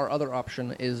So our other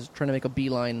option is trying to make a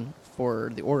beeline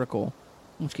for the Oracle,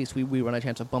 in which case we run a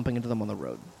chance of bumping into them on the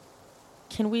road.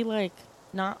 can we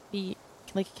not be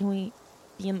Can we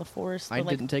be in the forest? I but,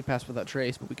 didn't take Pass Without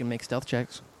Trace, but we can make stealth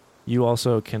checks. You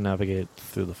also can navigate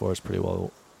through the forest pretty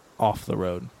well off the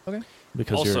road. Okay.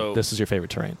 Because Also- this is your favorite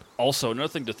terrain. Also, another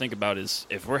thing to think about is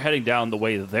if we're heading down the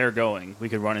way that they're going, we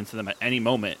could run into them at any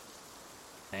moment.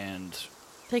 And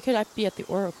They could be at the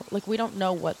Oracle. We don't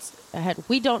know what's ahead.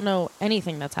 We don't know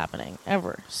anything that's happening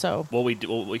ever. So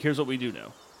here's what we do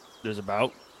know. There's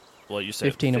about, you said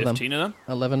 15 of them. 15 of them.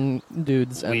 11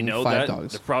 dudes We and know 5 that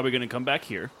dogs. they're probably going to come back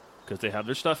here because they have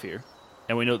their stuff here.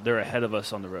 And we know they're ahead of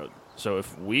us on the road. So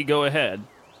if we go ahead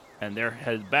and they're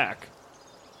headed back,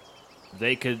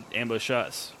 they could ambush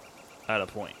us at a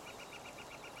point.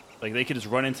 They could just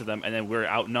run into them, and then we're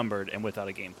outnumbered and without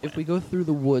a game plan. If we go through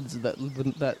the woods,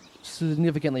 that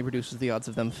significantly reduces the odds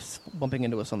of them bumping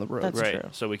into us on the road. That's right. true.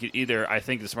 So we could I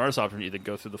think the smartest option would either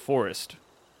go through the forest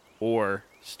or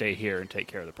stay here and take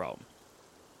care of the problem.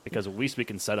 Because at least we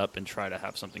can set up and try to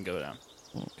have something go down.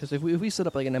 Because if we set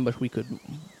up like an ambush, we could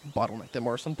bottleneck them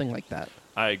or something like that.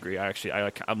 I agree.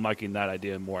 I'm liking that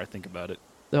idea more. I think about it.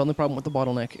 The only problem with the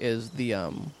bottleneck is the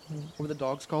what were the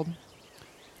dogs called?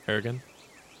 Aragon?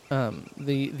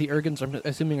 The Urgans, I'm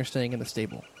assuming, are staying in the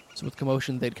stable. So with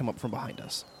commotion, they'd come up from behind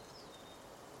us.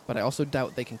 But I also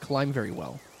doubt they can climb very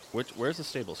well. Where's the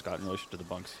stable, Scott, in relation to the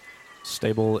bunks?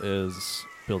 Stable is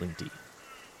building D.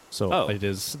 So Oh. it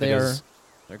is. So they it are. is,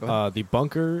 There, go ahead. the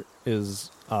bunker is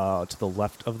to the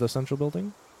left of the central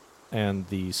building, and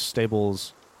the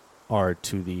stables are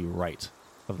to the right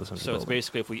of the central So building. it's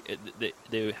basically if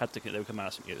they would come at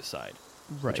us from either side,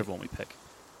 Right. whichever one we pick.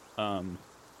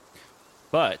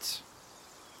 But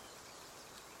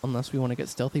Unless we want to get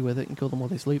stealthy with it and kill them while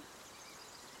they sleep.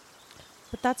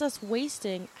 But that's us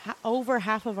wasting over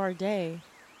half of our day.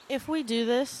 If we do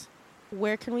this,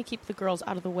 where can we keep the girls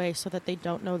out of the way so that they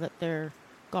don't know that they're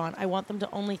gone? I want them to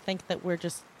only think that we're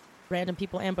just random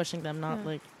people ambushing them, not Yeah.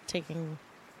 like taking.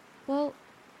 Well,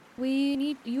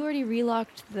 you already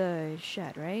relocked the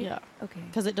shed, right? Yeah, Okay.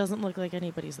 because it doesn't look like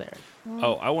anybody's there.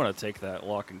 oh, I want to take that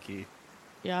lock and key.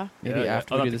 Yeah. Maybe Yeah,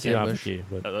 after I'll we do have this to yeah, ambush. key,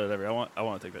 but Whatever. I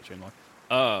want to take that chain lock.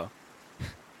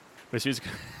 But she's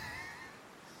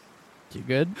You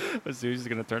good? Susie's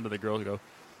gonna turn to the girls and go,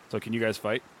 "So can you guys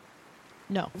fight?"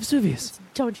 No. Vesuvius.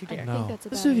 Don't you I dare. No. think that's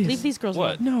about Vesuvius. Leave these girls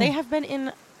What? alone. No. They have been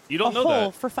in You don't a know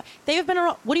hole that. for They have been in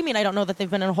a. What do you mean I don't know that they've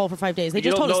been in a hole for 5 days? They You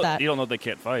just don't told us know- that. You don't know they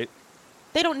can't fight.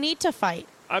 They don't need to fight.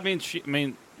 I'm She's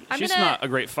gonna- not a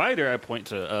great fighter. I point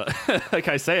to, like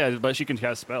I say, but she can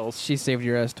cast spells. She saved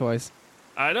your ass twice.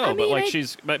 I know, I but mean,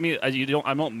 like I- you don't.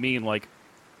 I don't mean like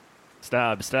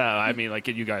stab. I mean like,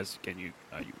 are you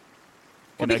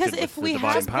Well, connected because if with we the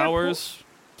have divine their powers?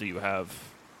 Do you have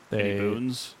any they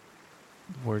boons?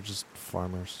 we're just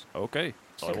farmers. Okay,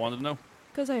 that's all I wanted to know.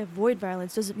 Because I avoid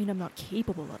violence doesn't mean I'm not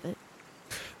capable of it.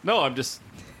 No, I'm just,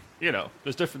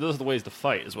 there's different. Those are the ways to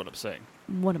fight, is what I'm saying.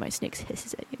 One of my snakes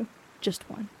hisses at you. Just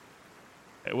one.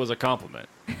 It was a compliment.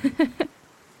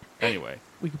 Anyway,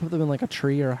 We could put them in like a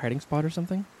tree or a hiding spot or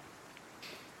something.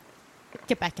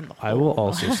 Get back in the hole. I will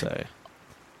also say,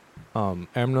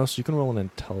 Amnos, you can roll an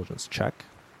intelligence check.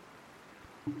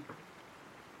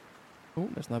 Oh,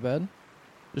 that's not bad.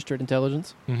 Just straight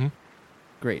intelligence. Mm-hmm.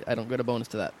 Great. I don't get a bonus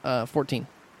to that. 14.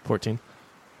 14.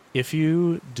 If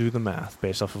you do the math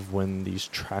based off of when these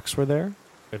tracks were there,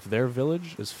 if their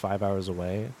village is 5 hours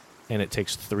away and it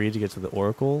takes 3 to get to the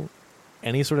Oracle,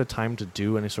 any sort of time to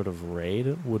do any sort of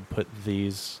raid would put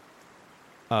this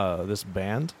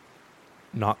band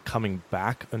not coming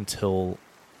back until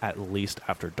at least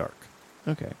after dark.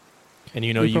 Okay. And We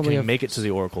you probably can have- make it to the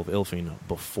Oracle of Ilfine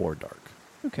before dark.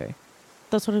 Okay.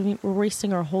 That's what I mean. We're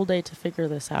wasting our whole day to figure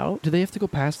this out. Do they have to go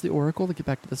past the Oracle to get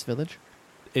back to this village?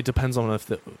 It depends on if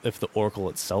the Oracle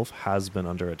itself has been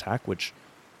under attack, which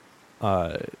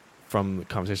from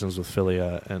conversations with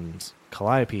Philia and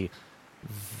Calliope,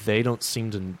 they don't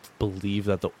seem to believe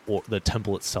that the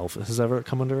temple itself has ever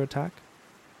come under attack.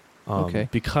 Okay.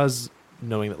 Because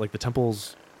knowing that like the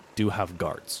temples do have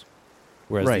guards,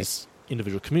 whereas Right. these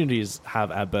individual communities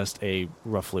have at best a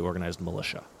roughly organized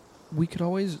militia. We could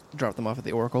always drop them off at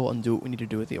the Oracle and do what we need to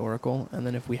do at the Oracle, and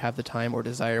then if we have the time or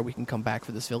desire, we can come back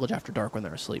for this village after dark when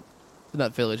they're asleep.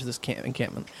 Not village, this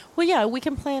encampment. Well, yeah, we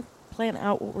can plan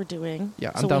out what we're doing.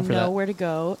 Yeah, I'm so down we for know that. where to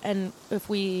go. And if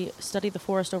we study the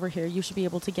forest over here, you should be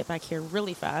able to get back here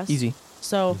really fast. Easy.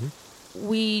 So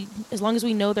Mhm. as long as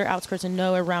we know their outskirts and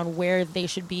know around where they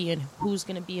should be and who's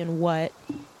going to be in what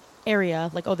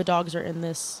area, like, oh, the dogs are in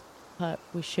this hut,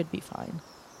 we should be fine.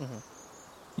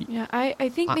 Yeah, I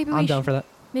think maybe I'm down for that.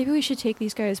 maybe we should take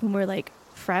these guys when we're like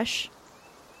fresh.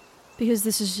 Because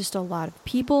this is just a lot of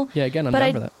people. Yeah, again, I'm but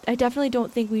down for that. I definitely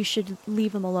don't think we should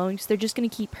leave them alone because they're just going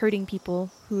to keep hurting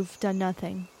people who've done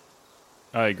nothing.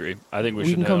 I agree. I think we We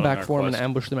should can head come on back our for them and quest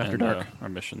ambush them after and, dark. Our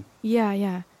mission. Yeah,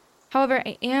 yeah. However,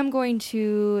 I am going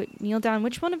to kneel down.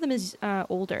 Which one of them is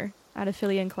older out of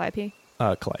Philia and Calliope?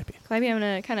 Calliope. Calliope, I'm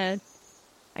going to kind of,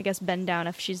 I guess, bend down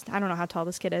if she's, I don't know how tall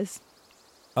this kid is.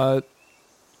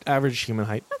 Average human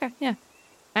height, Okay, yeah.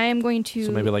 I am going to...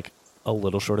 so maybe like a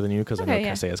little shorter than you, because I know Okay, yeah.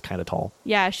 Cassia is kind of tall.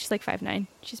 Yeah, she's like 5'9".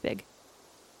 She's big.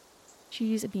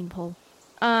 She's a beanpole.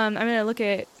 I'm going to look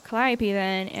at Calliope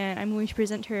then, and I'm going to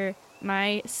present her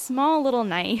my small little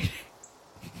knife.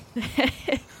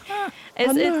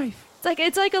 It's like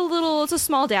it's a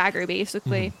small dagger,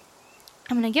 basically.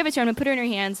 I'm going to give it to her. I'm going to put her in her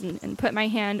hands and put my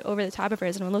hand over the top of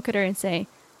hers, and I'm going to look at her and say,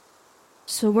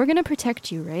 so we're going to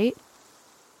protect you, right?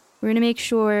 We're going to make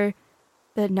sure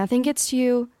that nothing gets to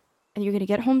you, and you're going to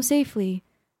get home safely.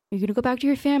 You're going to go back to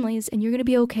your families, and you're going to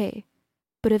be okay.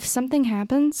 But if something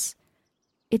happens,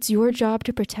 it's your job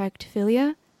to protect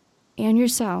Philia and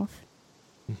yourself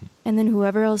and then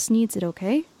whoever else needs it,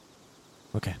 okay?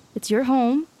 Okay. It's your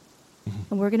home,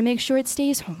 and we're going to make sure it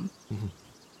stays home.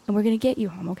 And we're going to get you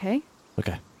home, okay?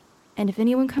 Okay. And if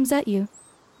anyone comes at you,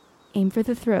 aim for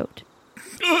the throat.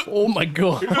 Oh my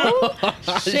god.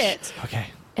 Shit. Okay.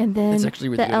 And then That's actually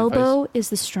really the good elbow is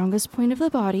the strongest point of the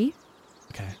body.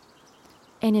 Okay.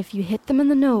 And if you hit them in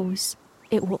the nose,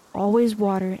 it will always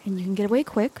water, and you can get away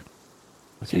quick.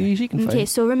 See, she can Okay, fight.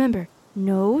 so remember,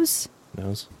 nose,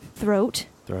 Nose, throat,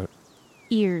 throat.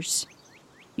 ears.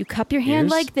 You cup your hand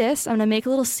Ears? like this. I'm going to make a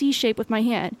little C shape with my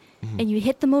hand. And you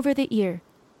hit them over the ear.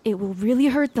 It will really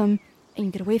hurt them, and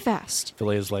you get away fast.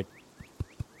 Philly is like,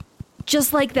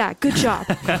 Just like that. Good job.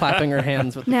 Clapping her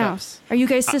hands with the Now, cups. are you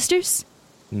guys sisters?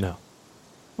 no.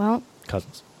 Well,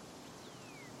 Cousins.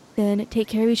 then take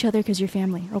care of each other because you're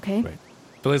family, okay? Right.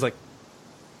 Philly's like,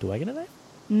 do I get a knife?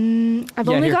 I've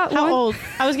Yeah, only here. got How one. old?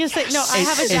 I was gonna say no. I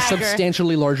have a A dagger.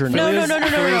 substantially larger No, knife. no, no, no, no,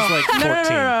 no, Philly's no. like No, no, no,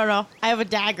 14. no, no, no. I have a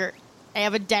dagger. I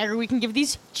have a dagger. We can give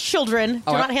these children. Do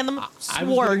Oh, not hand them I was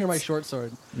giving swords. her my short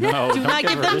sword. No, Do not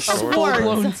give them swords.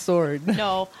 Full-blown sword.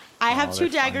 No, I have Oh, two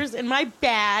that's fine. daggers in my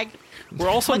bag. We're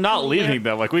also Put not them leaving here.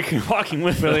 them. Like, we can walking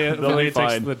with them. They'll Philly be takes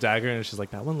fine. the dagger and she's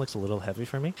like, that one looks a little heavy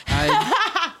for me.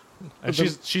 I And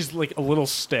she's like a little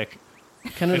stick.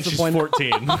 kind of And she's disappointed.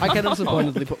 14. I kind of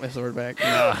disappointedly put my sword back.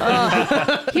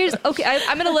 Here's okay.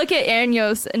 I'm gonna look at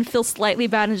Anyos and feel slightly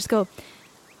bad and just go.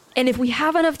 And if we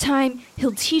have enough time,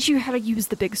 he'll teach you how to use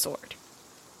the big sword.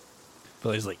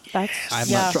 Philly's like, That's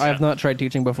I have not tried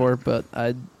teaching before, but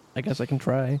I guess I can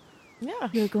try. yeah.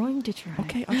 You're going to try.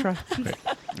 Okay, I'll try.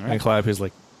 and Calliope's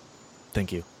like,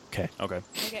 thank you. Okay. Okay.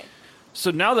 Okay.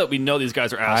 So now that we know these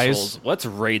guys are Eyes. assholes, let's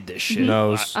raid this shit.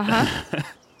 Nose, Uh huh.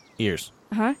 ears,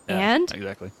 Uh huh. Yeah, And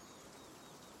exactly.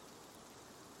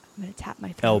 I'm gonna tap my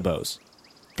throat. elbows.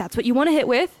 That's what you want to hit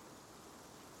with.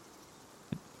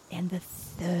 And the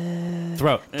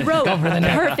Throat. throat.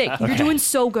 Perfect. You're doing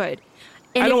so good.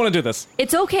 And I don't want to do this.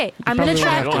 It's okay. I'm gonna probably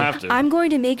try. won't You don't have to. I'm going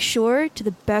to make sure, to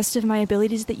the best of my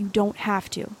abilities, that you don't have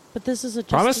to. But this is a just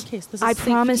Promise? in case. This is I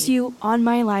promise safety. you, on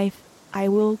my life, I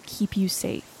will keep you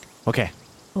safe. Okay.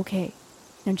 Okay.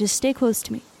 Now just stay close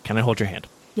to me. Can I hold your hand?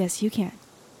 Yes, you can.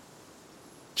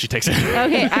 She takes it.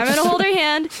 Okay, I'm gonna hold her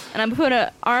hand, and I'm gonna put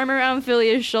an arm around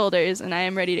Philia's shoulders, and I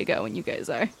am ready to go when you guys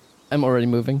are. I'm already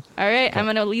moving. All right, I'm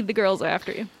gonna lead the girls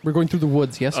after you. We're going through the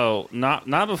woods, yes? Oh, not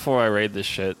before I raid this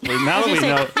shit. Like, I now was that we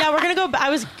gonna know, say, yeah, we're gonna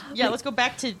go. Let's go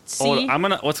back to C. hold on, I'm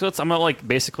gonna like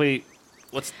basically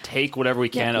let's take whatever we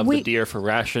can Yeah, of wait. the deer for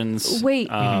rations. Wait.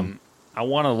 I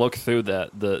want to look through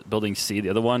the building C, the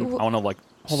other one. I want to like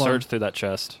Hold on. search through that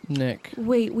chest. Nick,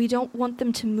 Wait, we don't want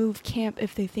them to move camp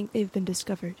if they think they've been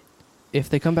discovered. if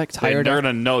they come back They're tired,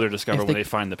 gonna know they're discovered if when they- they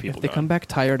find the people. if they gone. come back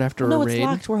tired after no, a it's raid,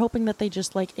 locked. We're hoping that they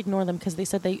just like ignore them because they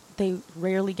said they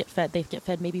rarely get fed. They get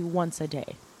fed maybe once a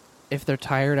day. if they're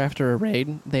tired after a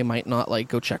raid, they might not like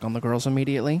go check on the girls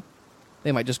immediately.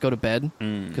 They might just go to bed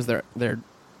because they're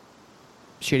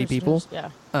shitty people. Yeah.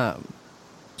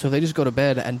 So if they just go to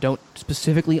bed and don't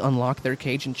specifically unlock their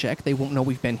cage and check, they won't know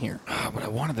we've been here. But I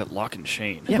wanted that lock and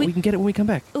chain. Yeah, we can get it when we come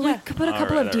back. We could put a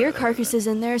couple of deer carcasses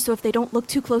in there, so if they don't look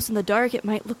too close in the dark, it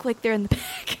might look like they're in the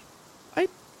back.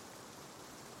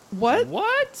 What?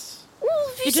 What? Well,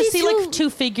 if You just see like two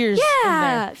figures. in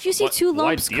Yeah, there. if you see two Why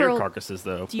lumps deer curled. carcasses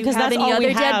though? Do you Because have that's any all we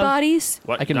other dead have. bodies?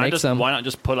 What, I can not make just, some. Why not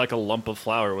just put like a lump of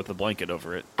flour with a blanket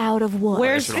over it? Out of what?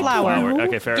 Where's Should I- flour?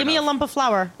 Okay, fair Give me a enough. lump of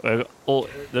flour. Oh,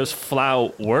 there's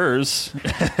flowers.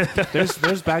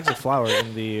 There's bags of flour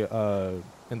in the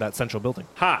in that central building.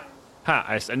 Ha!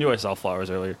 I knew I saw flowers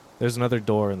earlier. There's another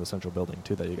door in the central building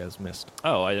too that you guys missed.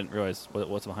 Oh, I didn't realize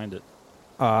what's behind it.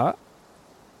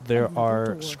 There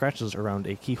are scratches around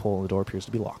a keyhole, and the door appears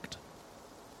to be locked.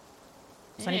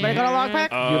 Has anybody got a lockpick?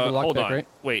 You have the Hold lockpick, on. right?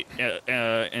 Wait,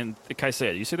 and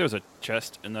Kyriae, you said there was a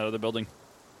chest in that other building?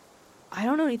 I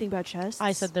don't know anything about chests.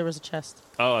 I said there was a chest,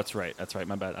 Oh, that's right.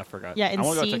 My bad. I forgot. Yeah, in I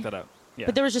want to go C. check that out. Yeah.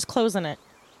 but there was just clothes in it,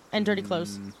 and dirty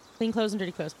clothes, Mm. clean clothes and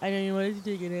dirty clothes. I don't even want to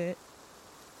dig in it.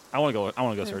 I want to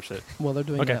go search it. While they're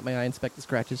doing Okay. that, may I inspect the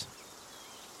scratches?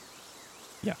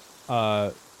 Yeah.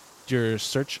 Your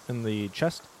search in the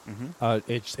chest,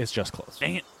 it's just closed.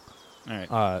 Dang it. All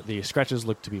right. The scratches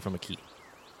look to be from a key.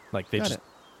 Like they Got just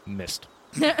missed.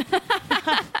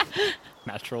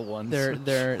 Natural ones.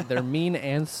 They're mean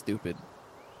and stupid.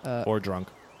 Or drunk.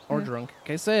 Or drunk.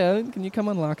 Okay, Saya, can you come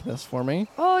unlock this for me?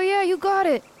 Oh yeah, you got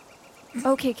it.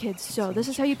 Okay, kids. So this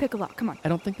is how you pick a lock. Come on. I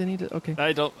don't think they need to. Okay.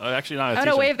 I don't. Actually, not. I'm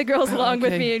gonna wave the girls along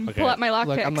with Okay. me and Okay. pull out my lock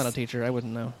Look, picks. I'm not a teacher. I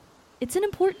wouldn't know. It's an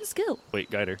important skill.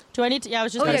 Wait, guide her. Do I need to? Yeah, I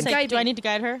was just Oh, gonna yeah, say. guide Do me. I need to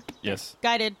guide her? Yes.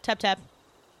 Guided. Tap tap.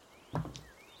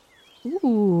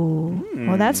 Ooh.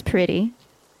 Well, that's pretty.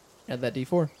 Add that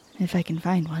D4. If I can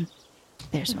find one.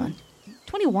 There's one.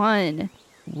 21.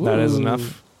 That is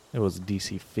enough. It was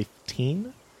DC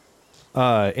 15.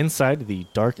 Inside the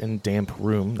dark and damp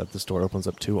room that this door opens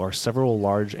up to are several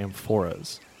large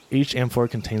amphoras. Each amphora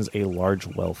contains a large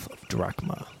wealth of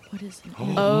drachma. What is it?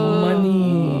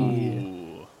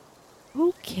 Money.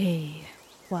 Okay.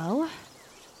 Well,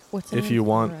 What's If an you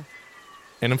want- amphora?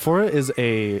 An amphora is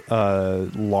a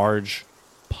large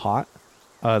pot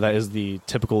that is the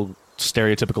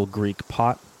stereotypical Greek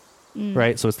pot,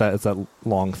 right? So it's that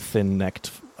long,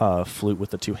 thin-necked flute with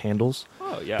the two handles.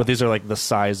 Oh, yeah. But these are like the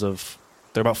size of,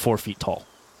 they're about 4 feet tall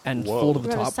And Whoa. full to the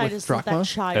What top side with is that drachma.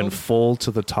 child? and full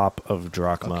to the top of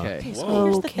drachma. Okay. Okay, so Whoa.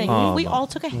 here's the Okay. thing. We all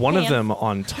took a One of hand- them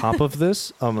on top of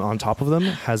this, on top of them,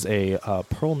 has a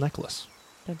pearl necklace.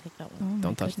 Don't take that oh one. my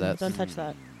Don't touch that. goodness. Don't touch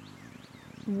that.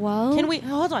 Well, Can we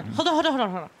hold on? Hold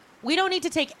on. We don't need to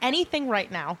take anything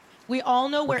right now. We all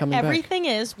know where coming back. everything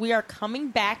is. We are coming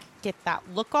back. Get that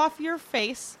look off your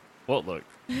face. What look?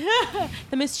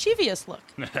 The mischievous look.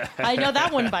 I know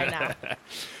that one by now.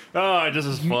 Oh, this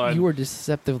is fun. You are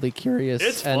deceptively curious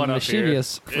It's and fun up here.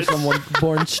 mischievous for It's- someone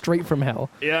born straight from hell.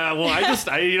 Yeah, well,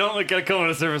 you don't gotta come on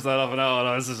the surface that often.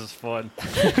 No, this is just fun.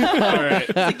 All right.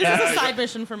 This is a side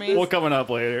mission for me. We'll coming up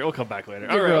later. We'll come back later.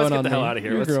 You're All right, let's growing get the on hell me. out of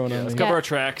here. You're Let's growing on me. cover Yeah. our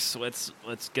tracks. Let's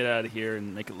get out of here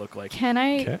and make it look like. can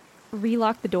I Okay.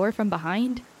 relock the door from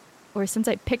behind? Or since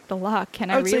I picked the lock, can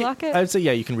I relock it? I'd say,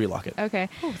 yeah, you can relock it. Okay.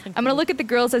 Oh, thank I'm going to you. look at the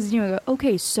girls as you know, go,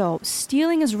 okay, so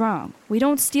stealing is wrong. We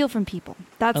don't steal from people.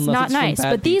 That's Unless not it's from nice. bad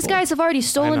But these people. guys have already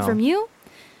stolen know. from you.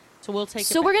 So we'll take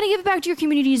So it we're back. going to give it back to your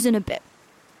communities in a bit.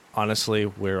 Honestly,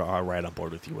 we're right on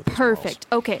board with you with this. Perfect.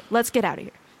 Okay, let's get out of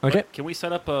here. Okay. Can we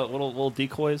set up a little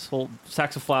decoys, little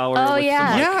sacks of flour? Oh, with yeah.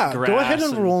 Some, like, Yeah, go ahead grass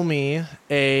and roll me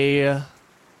a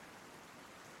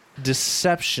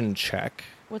deception check.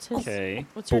 What's his? Okay.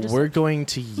 What's your But we're going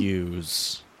to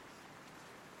use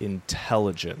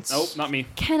intelligence. Nope, not me.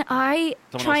 Can I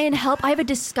Someone try else. and help? I have a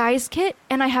disguise kit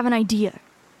and I have an idea.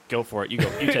 Go for it. You go.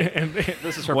 You take it.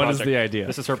 This is her What is project. the idea?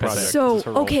 This is her project. This So, is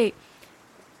her role. okay,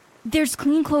 there's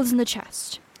clean clothes in the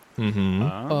chest Mm-hmm.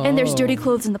 and there's dirty Oh.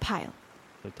 clothes in the pile.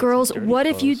 Like, Girls, dirty what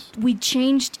if clothes. we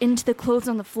changed into the clothes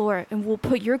on the floor and we'll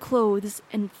put your clothes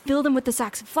and fill them with the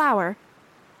sacks of flour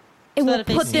and So we'll that if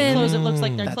they put see them. clothes, it looks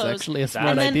like their That's clothes. actually a That's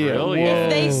smart idea. brilliant. Whoa. If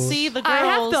they see the girls, I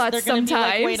have thoughts they're going to be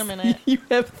like, wait a sometimes. minute. You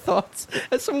have thoughts.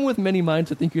 As someone with many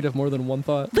minds, I think you'd have more than one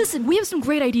thought. Listen, we have some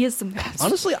great ideas sometimes.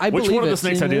 Honestly, I Which believe one of it, the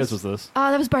snake's seeing ideas this. was this?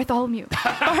 That was Bartholomew.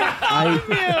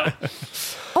 I,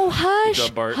 Oh, hush, Good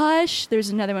job, Bart. hush. There's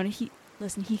another one. He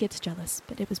gets jealous,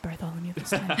 but it was Bartholomew this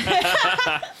time.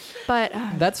 But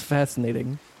that's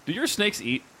fascinating. Do your snakes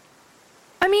eat?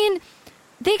 I mean,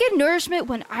 they get nourishment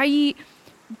when I eat,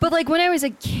 but like when I was a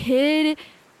kid,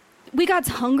 we got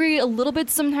hungry a little bit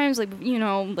sometimes. Like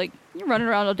like you're running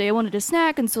around all day, I wanted a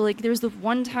snack, and so like there was the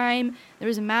one time there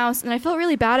was a mouse, and I felt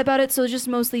really bad about it. So just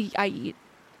mostly I eat.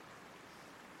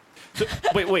 So,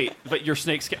 wait. But your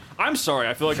snakes. I'm sorry.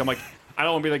 I feel like I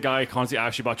don't want to be the guy who constantly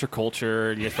asks you about your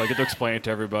culture, and you feel like I get to explain it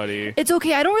to everybody. It's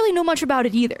okay. I don't really know much about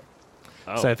it either.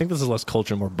 Oh. So I think this is less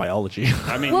culture, more biology.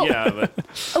 I mean, Well- yeah, but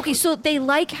Okay, so they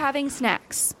like having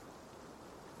snacks.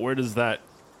 where does that?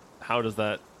 How does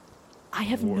that? I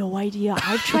have no idea.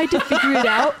 I've tried to figure it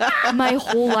out my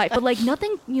whole life, but like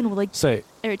nothing, like Say,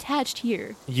 they're attached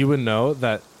here. you would know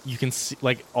that you can see,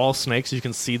 like all snakes, you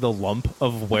can see the lump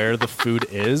of where the food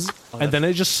is, and then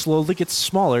it just slowly gets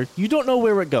smaller. You don't know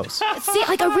where it goes. See,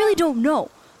 like I really don't know,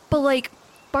 but like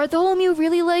Bartholomew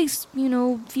really likes,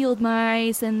 field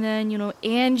mice, and then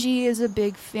Angie is a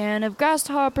big fan of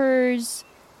grasshoppers.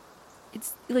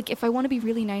 It's like if I want to be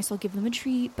really nice, I'll give them a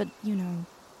treat, but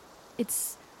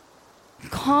it's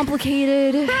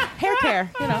complicated. Hair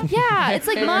care, Yeah, it's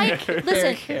like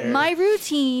my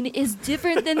routine is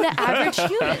different than the average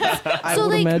human. I So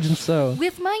would like imagine so.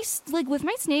 with my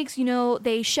snakes,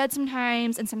 they shed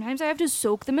sometimes, and sometimes I have to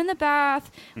soak them in the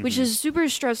bath, which is super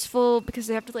stressful because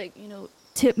I have to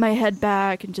tip my head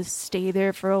back and just stay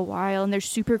there for a while, and they're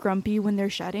super grumpy when they're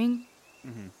shedding.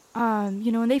 And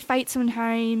they fight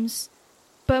sometimes,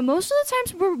 but most of the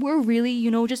times we're really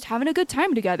just having a good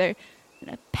time together. And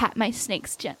I pat my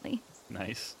snakes gently.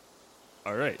 Nice.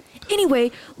 All right. Anyway,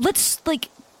 let's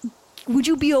would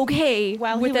you be okay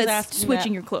While he with was us asking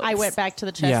switching that, your clothes? I went back to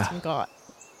the chest Yeah. and got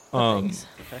the Um, things.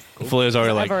 Flair's already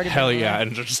I've like, already hell been yeah, there.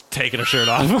 and just taking her shirt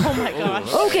off. Oh my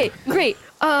gosh. Okay, great.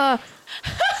 I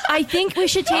think we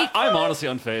should take. I'm honestly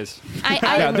unfazed.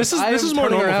 Yeah, this is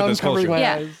more normal for this culture.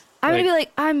 Yeah. I'm gonna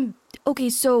Like- be like, okay,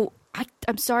 so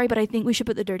I'm sorry, but I think we should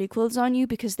put the dirty clothes on you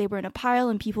because they were in a pile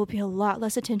and people pay a lot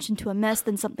less attention to a mess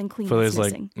than something clean that's Flair's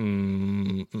like,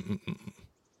 missing.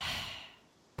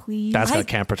 please. That's got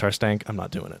Campertar stank. I'm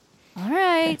not doing it. All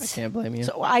right. I can't blame you.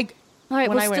 So All right, when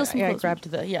we'll I steal went, some I clothes.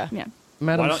 grabbed the Yeah. Madam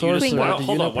Why don't you Sorcerer, just, do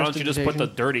hold know on, why don't you just put the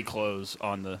prestidigitation? dirty clothes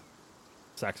on the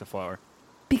sacks of flour?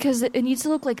 Because it needs to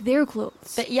look like their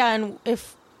clothes. and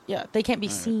if they can't be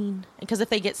seen, because if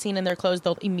they get seen in their clothes,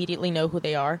 they'll immediately know who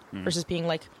they are. Versus being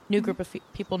like new group of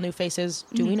people, new faces.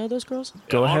 Do we know those girls?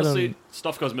 Go ahead Honestly, and-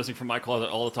 stuff goes missing from my closet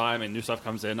all the time, and new stuff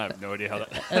comes in. I have no idea how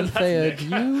that. And Thea, do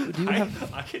you I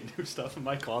have? get new stuff in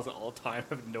my closet all the time.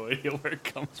 I have no idea where it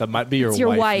comes That from. might be your It's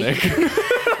your wife. Nick.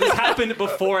 This happened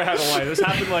before I had a wife. This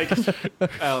happened like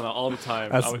I don't know, all the time.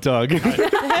 That's Doug. Might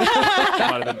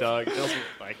have been Doug. It was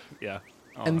like, yeah.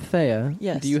 I don't And know. Thea,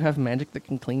 Yes. do you have magic that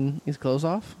can clean these clothes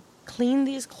off? Clean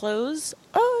these clothes?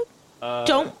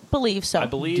 Don't believe so. I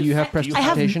believe. Do you have have-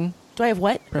 prestidigitation? Do I have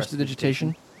what?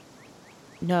 Prestidigitation.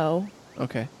 No.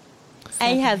 Okay. I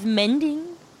have mending.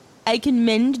 I can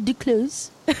mend the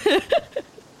clothes.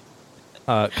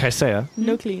 Kaisea,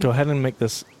 No clean. go ahead and make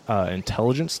this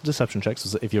intelligence deception check.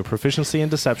 So if you have proficiency in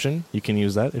deception, you can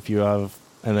use that. If you have,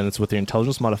 and then it's with your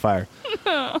intelligence modifier.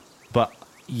 But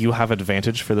you have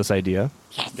advantage for this idea.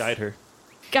 Guide her.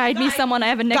 Guide me, someone. I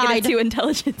have a Guide. -2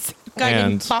 intelligence.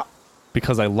 And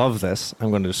because I love this, I'm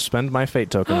going to spend my fate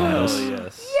token on Oh this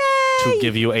yes. to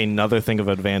give you another thing of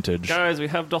advantage. Guys, we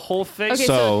have the whole thing. Okay,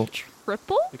 So-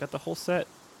 triple? We got the whole set.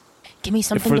 Give me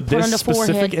something For to put on this the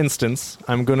specific forehead. instance,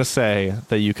 I'm going to say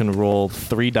that you can roll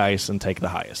 3 dice and take the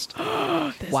highest.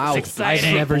 Wow, I've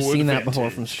exciting. never Triple seen that before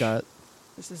from advantage. Scott.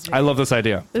 This is I love this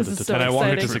idea. This is so and I want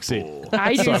her to exciting. succeed.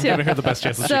 I do So I'm too. giving her the best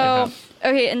chances she So,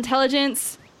 can okay,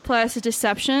 intelligence plus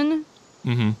deception,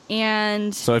 have.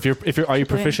 and So are you Triple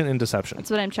proficient in deception? that's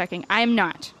what I'm checking. I'm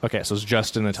not. Okay, so it's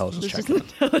just an intelligence It's check, just an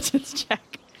intelligence check.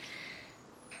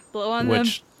 Blow on them.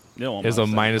 which No, is a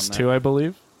 -2, I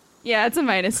believe. Yeah, it's a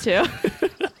 -2.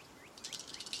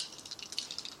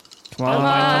 Come Come on.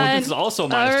 on. This is also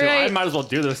 -2. I Alright. might as well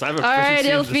do this. I have a All right,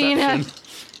 proficiency in Ilfina. deception.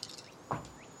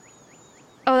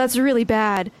 Oh, that's really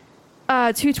bad.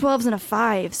 2 12s and a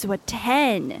 5, so a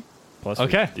 10. Plus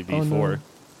Okay. DB4.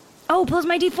 Oh, plus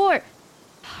my D4. All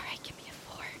right, give me a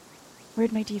 4.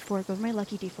 Where'd my D4 go? Where'd my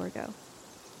lucky D4 go?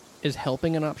 Is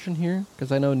helping an option here?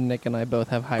 Because I know Nick and I both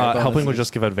have higher Helping would bonuses.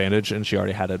 just give advantage, and she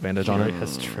already had advantage on it.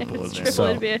 Has triple It's advantage. triple So-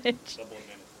 advantage.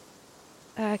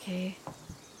 Okay.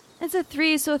 It's a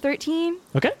 3, so a 13.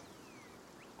 Okay.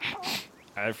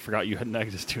 I forgot you had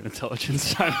 -2 in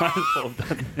intelligence. I might as well have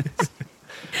done this.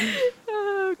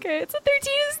 Okay, it's a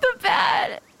 13 is the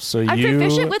bad. So I'm you.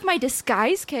 proficient with my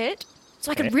disguise kit,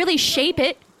 so I can Okay. really shape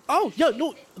it. Oh yeah,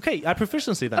 no. Okay, add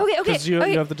proficiency then. Okay, okay. Because you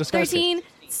okay. have the disguise. 13,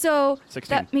 so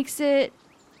 16. that makes it...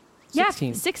 Yeah,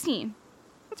 16. 16.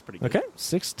 That's pretty good. Okay,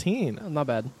 16. Oh, not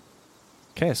bad.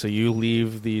 Okay, so you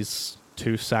leave these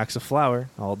 2 sacks of flour,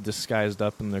 all disguised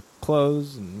up in their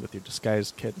clothes and with your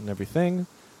disguise kit and everything,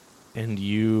 and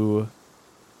you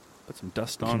Put some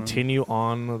dust on. continue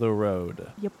on the road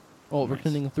Oh, we're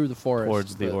continuing through the forest.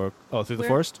 towards the but through the Where-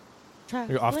 forest.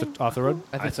 You're off the road.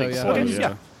 I think, I so, think yeah. so. Okay,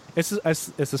 yeah.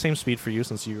 It's the same speed for you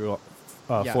since you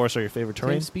Yeah. forests are your favorite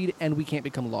terrain. Same speed, and we can't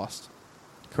become lost.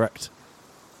 Correct.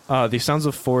 The sounds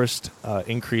of forest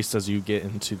increase as you get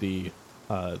into the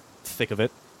thick of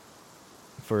it.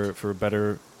 For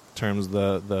better terms,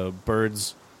 the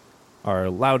birds are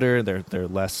louder. They're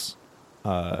less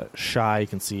shy. You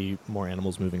can see more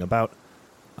animals moving about.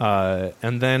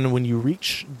 And then when you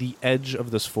reach the edge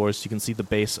of this forest, you can see the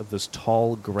base of this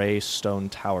tall gray stone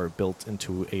tower built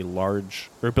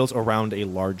around a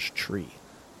large tree.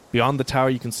 Beyond the tower,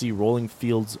 you can see rolling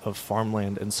fields of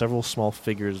farmland and several small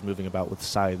figures moving about with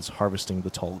scythes harvesting the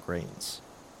tall grains.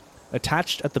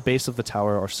 Attached at the base of the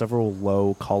tower are several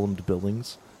low columned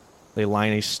buildings. They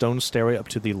line a stone stairway up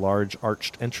to the large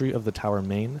arched entry of the tower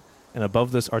main, and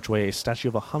above this archway a statue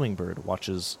of a hummingbird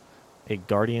watches a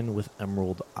guardian with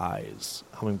emerald eyes.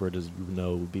 Hummingbird, as you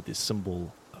know, would be the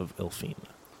symbol of Ilfine.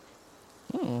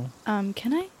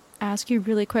 Can I ask you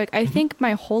really quick? I think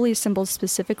my holy symbol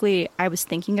specifically, I was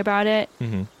thinking about it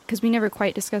because we never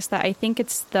quite discussed that. I think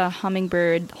it's the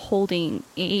hummingbird holding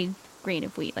a grain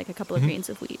of wheat, like a couple of grains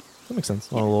of wheat. That makes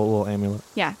sense. A little amulet.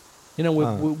 Yeah. You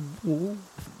know,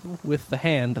 with the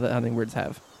hand that hummingbirds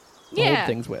have. To Yeah. hold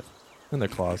things with. And their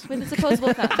claws. With its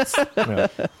opposable thumbs. Yeah.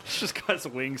 It's just got its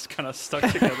wings kind of stuck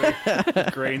together,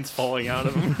 grains falling out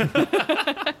of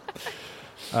them.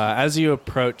 As you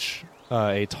approach,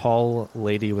 a tall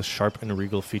lady with sharp and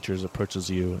regal features approaches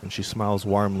you, and she smiles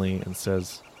warmly and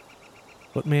says,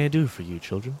 "What may I do for you,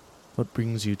 children? What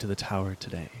brings you to the tower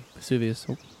today?" Vesuvius.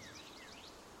 Oh.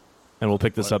 And we'll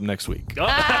pick this up next week.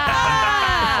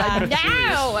 Ah,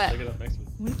 now! Pick it up next week.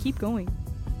 I'm going to keep going.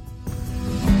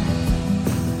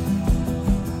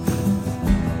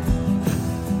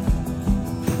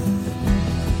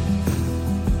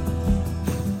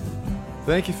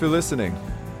 Thank you for listening.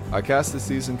 Our cast this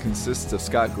season consists of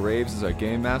Scott Graves as our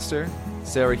Game Master,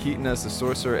 Sarah Heaton as the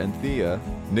Sorcerer and Thea,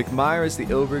 Nick Meyer as the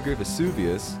Illrigger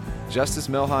Vesuvius, Justice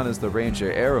Milhan as the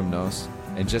Ranger Eremnos,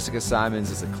 and Jessica Simons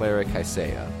as the Cleric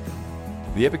Hysea.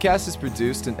 The Epicast is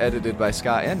produced and edited by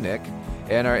Scott and Nick,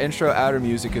 and our intro-outer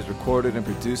music is recorded and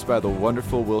produced by the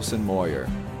wonderful Wilson Moyer.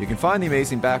 You can find the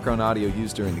amazing background audio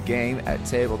used during the game at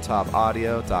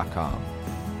tabletopaudio.com.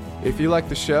 If you like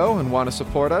the show and want to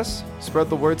support us, spread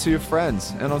the word to your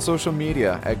friends and on social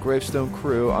media at Gravestone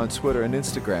Crew on Twitter and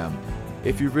Instagram.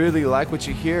 If you really like what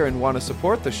you hear and want to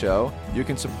support the show, you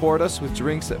can support us with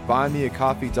drinks at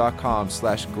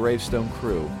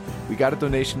buymeacoffee.com/gravestonecrew. We got a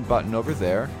donation button over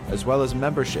there, as well as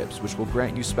memberships, which will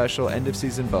grant you special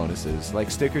end-of-season bonuses like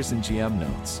stickers and GM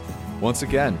notes. Once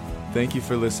again, thank you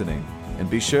for listening, and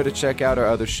be sure to check out our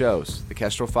other shows, The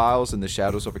Kestrel Files and The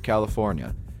Shadows over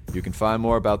California. You can find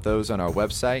more about those on our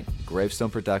website,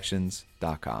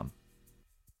 gravestoneproductions.com.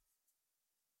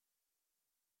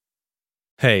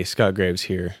 Hey, Scott Graves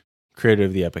here, creator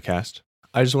of the Epicast.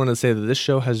 I just wanted to say that this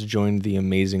show has joined the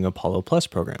amazing Apollo Plus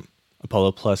program.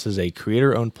 Apollo Plus is a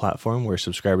creator-owned platform where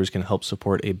subscribers can help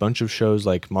support a bunch of shows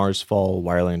like Marsfall,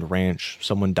 Wireland Ranch,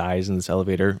 Someone Dies in This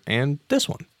Elevator, and this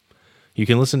one. You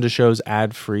can listen to shows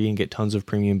ad-free and get tons of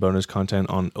premium bonus content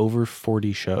on over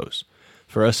 40 shows.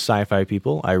 For us sci-fi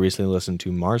people, I recently listened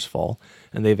to Marsfall,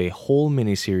 and they have a whole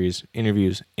miniseries,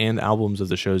 interviews, and albums of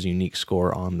the show's unique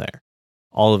score on there.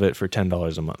 All of it for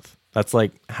 $10 a month. That's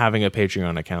like having a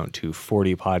Patreon account to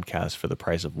 40 podcasts for the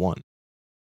price of one.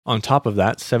 On top of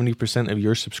that, 70% of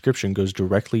your subscription goes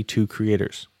directly to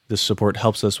creators. This support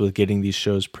helps us with getting these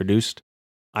shows produced.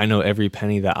 I know every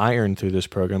penny that I earn through this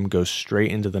program goes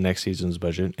straight into the next season's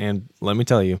budget, and let me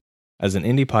tell you, as an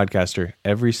indie podcaster,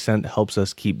 every cent helps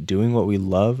us keep doing what we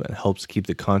love and helps keep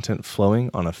the content flowing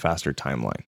on a faster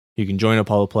timeline. You can join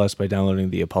Apollo Plus by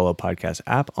downloading the Apollo Podcast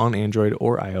app on Android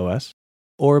or iOS,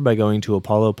 or by going to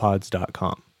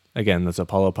apollopods.com. Again, that's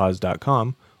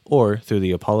apollopods.com, or through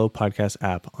the Apollo Podcast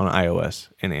app on iOS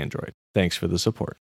and Android. Thanks for the support.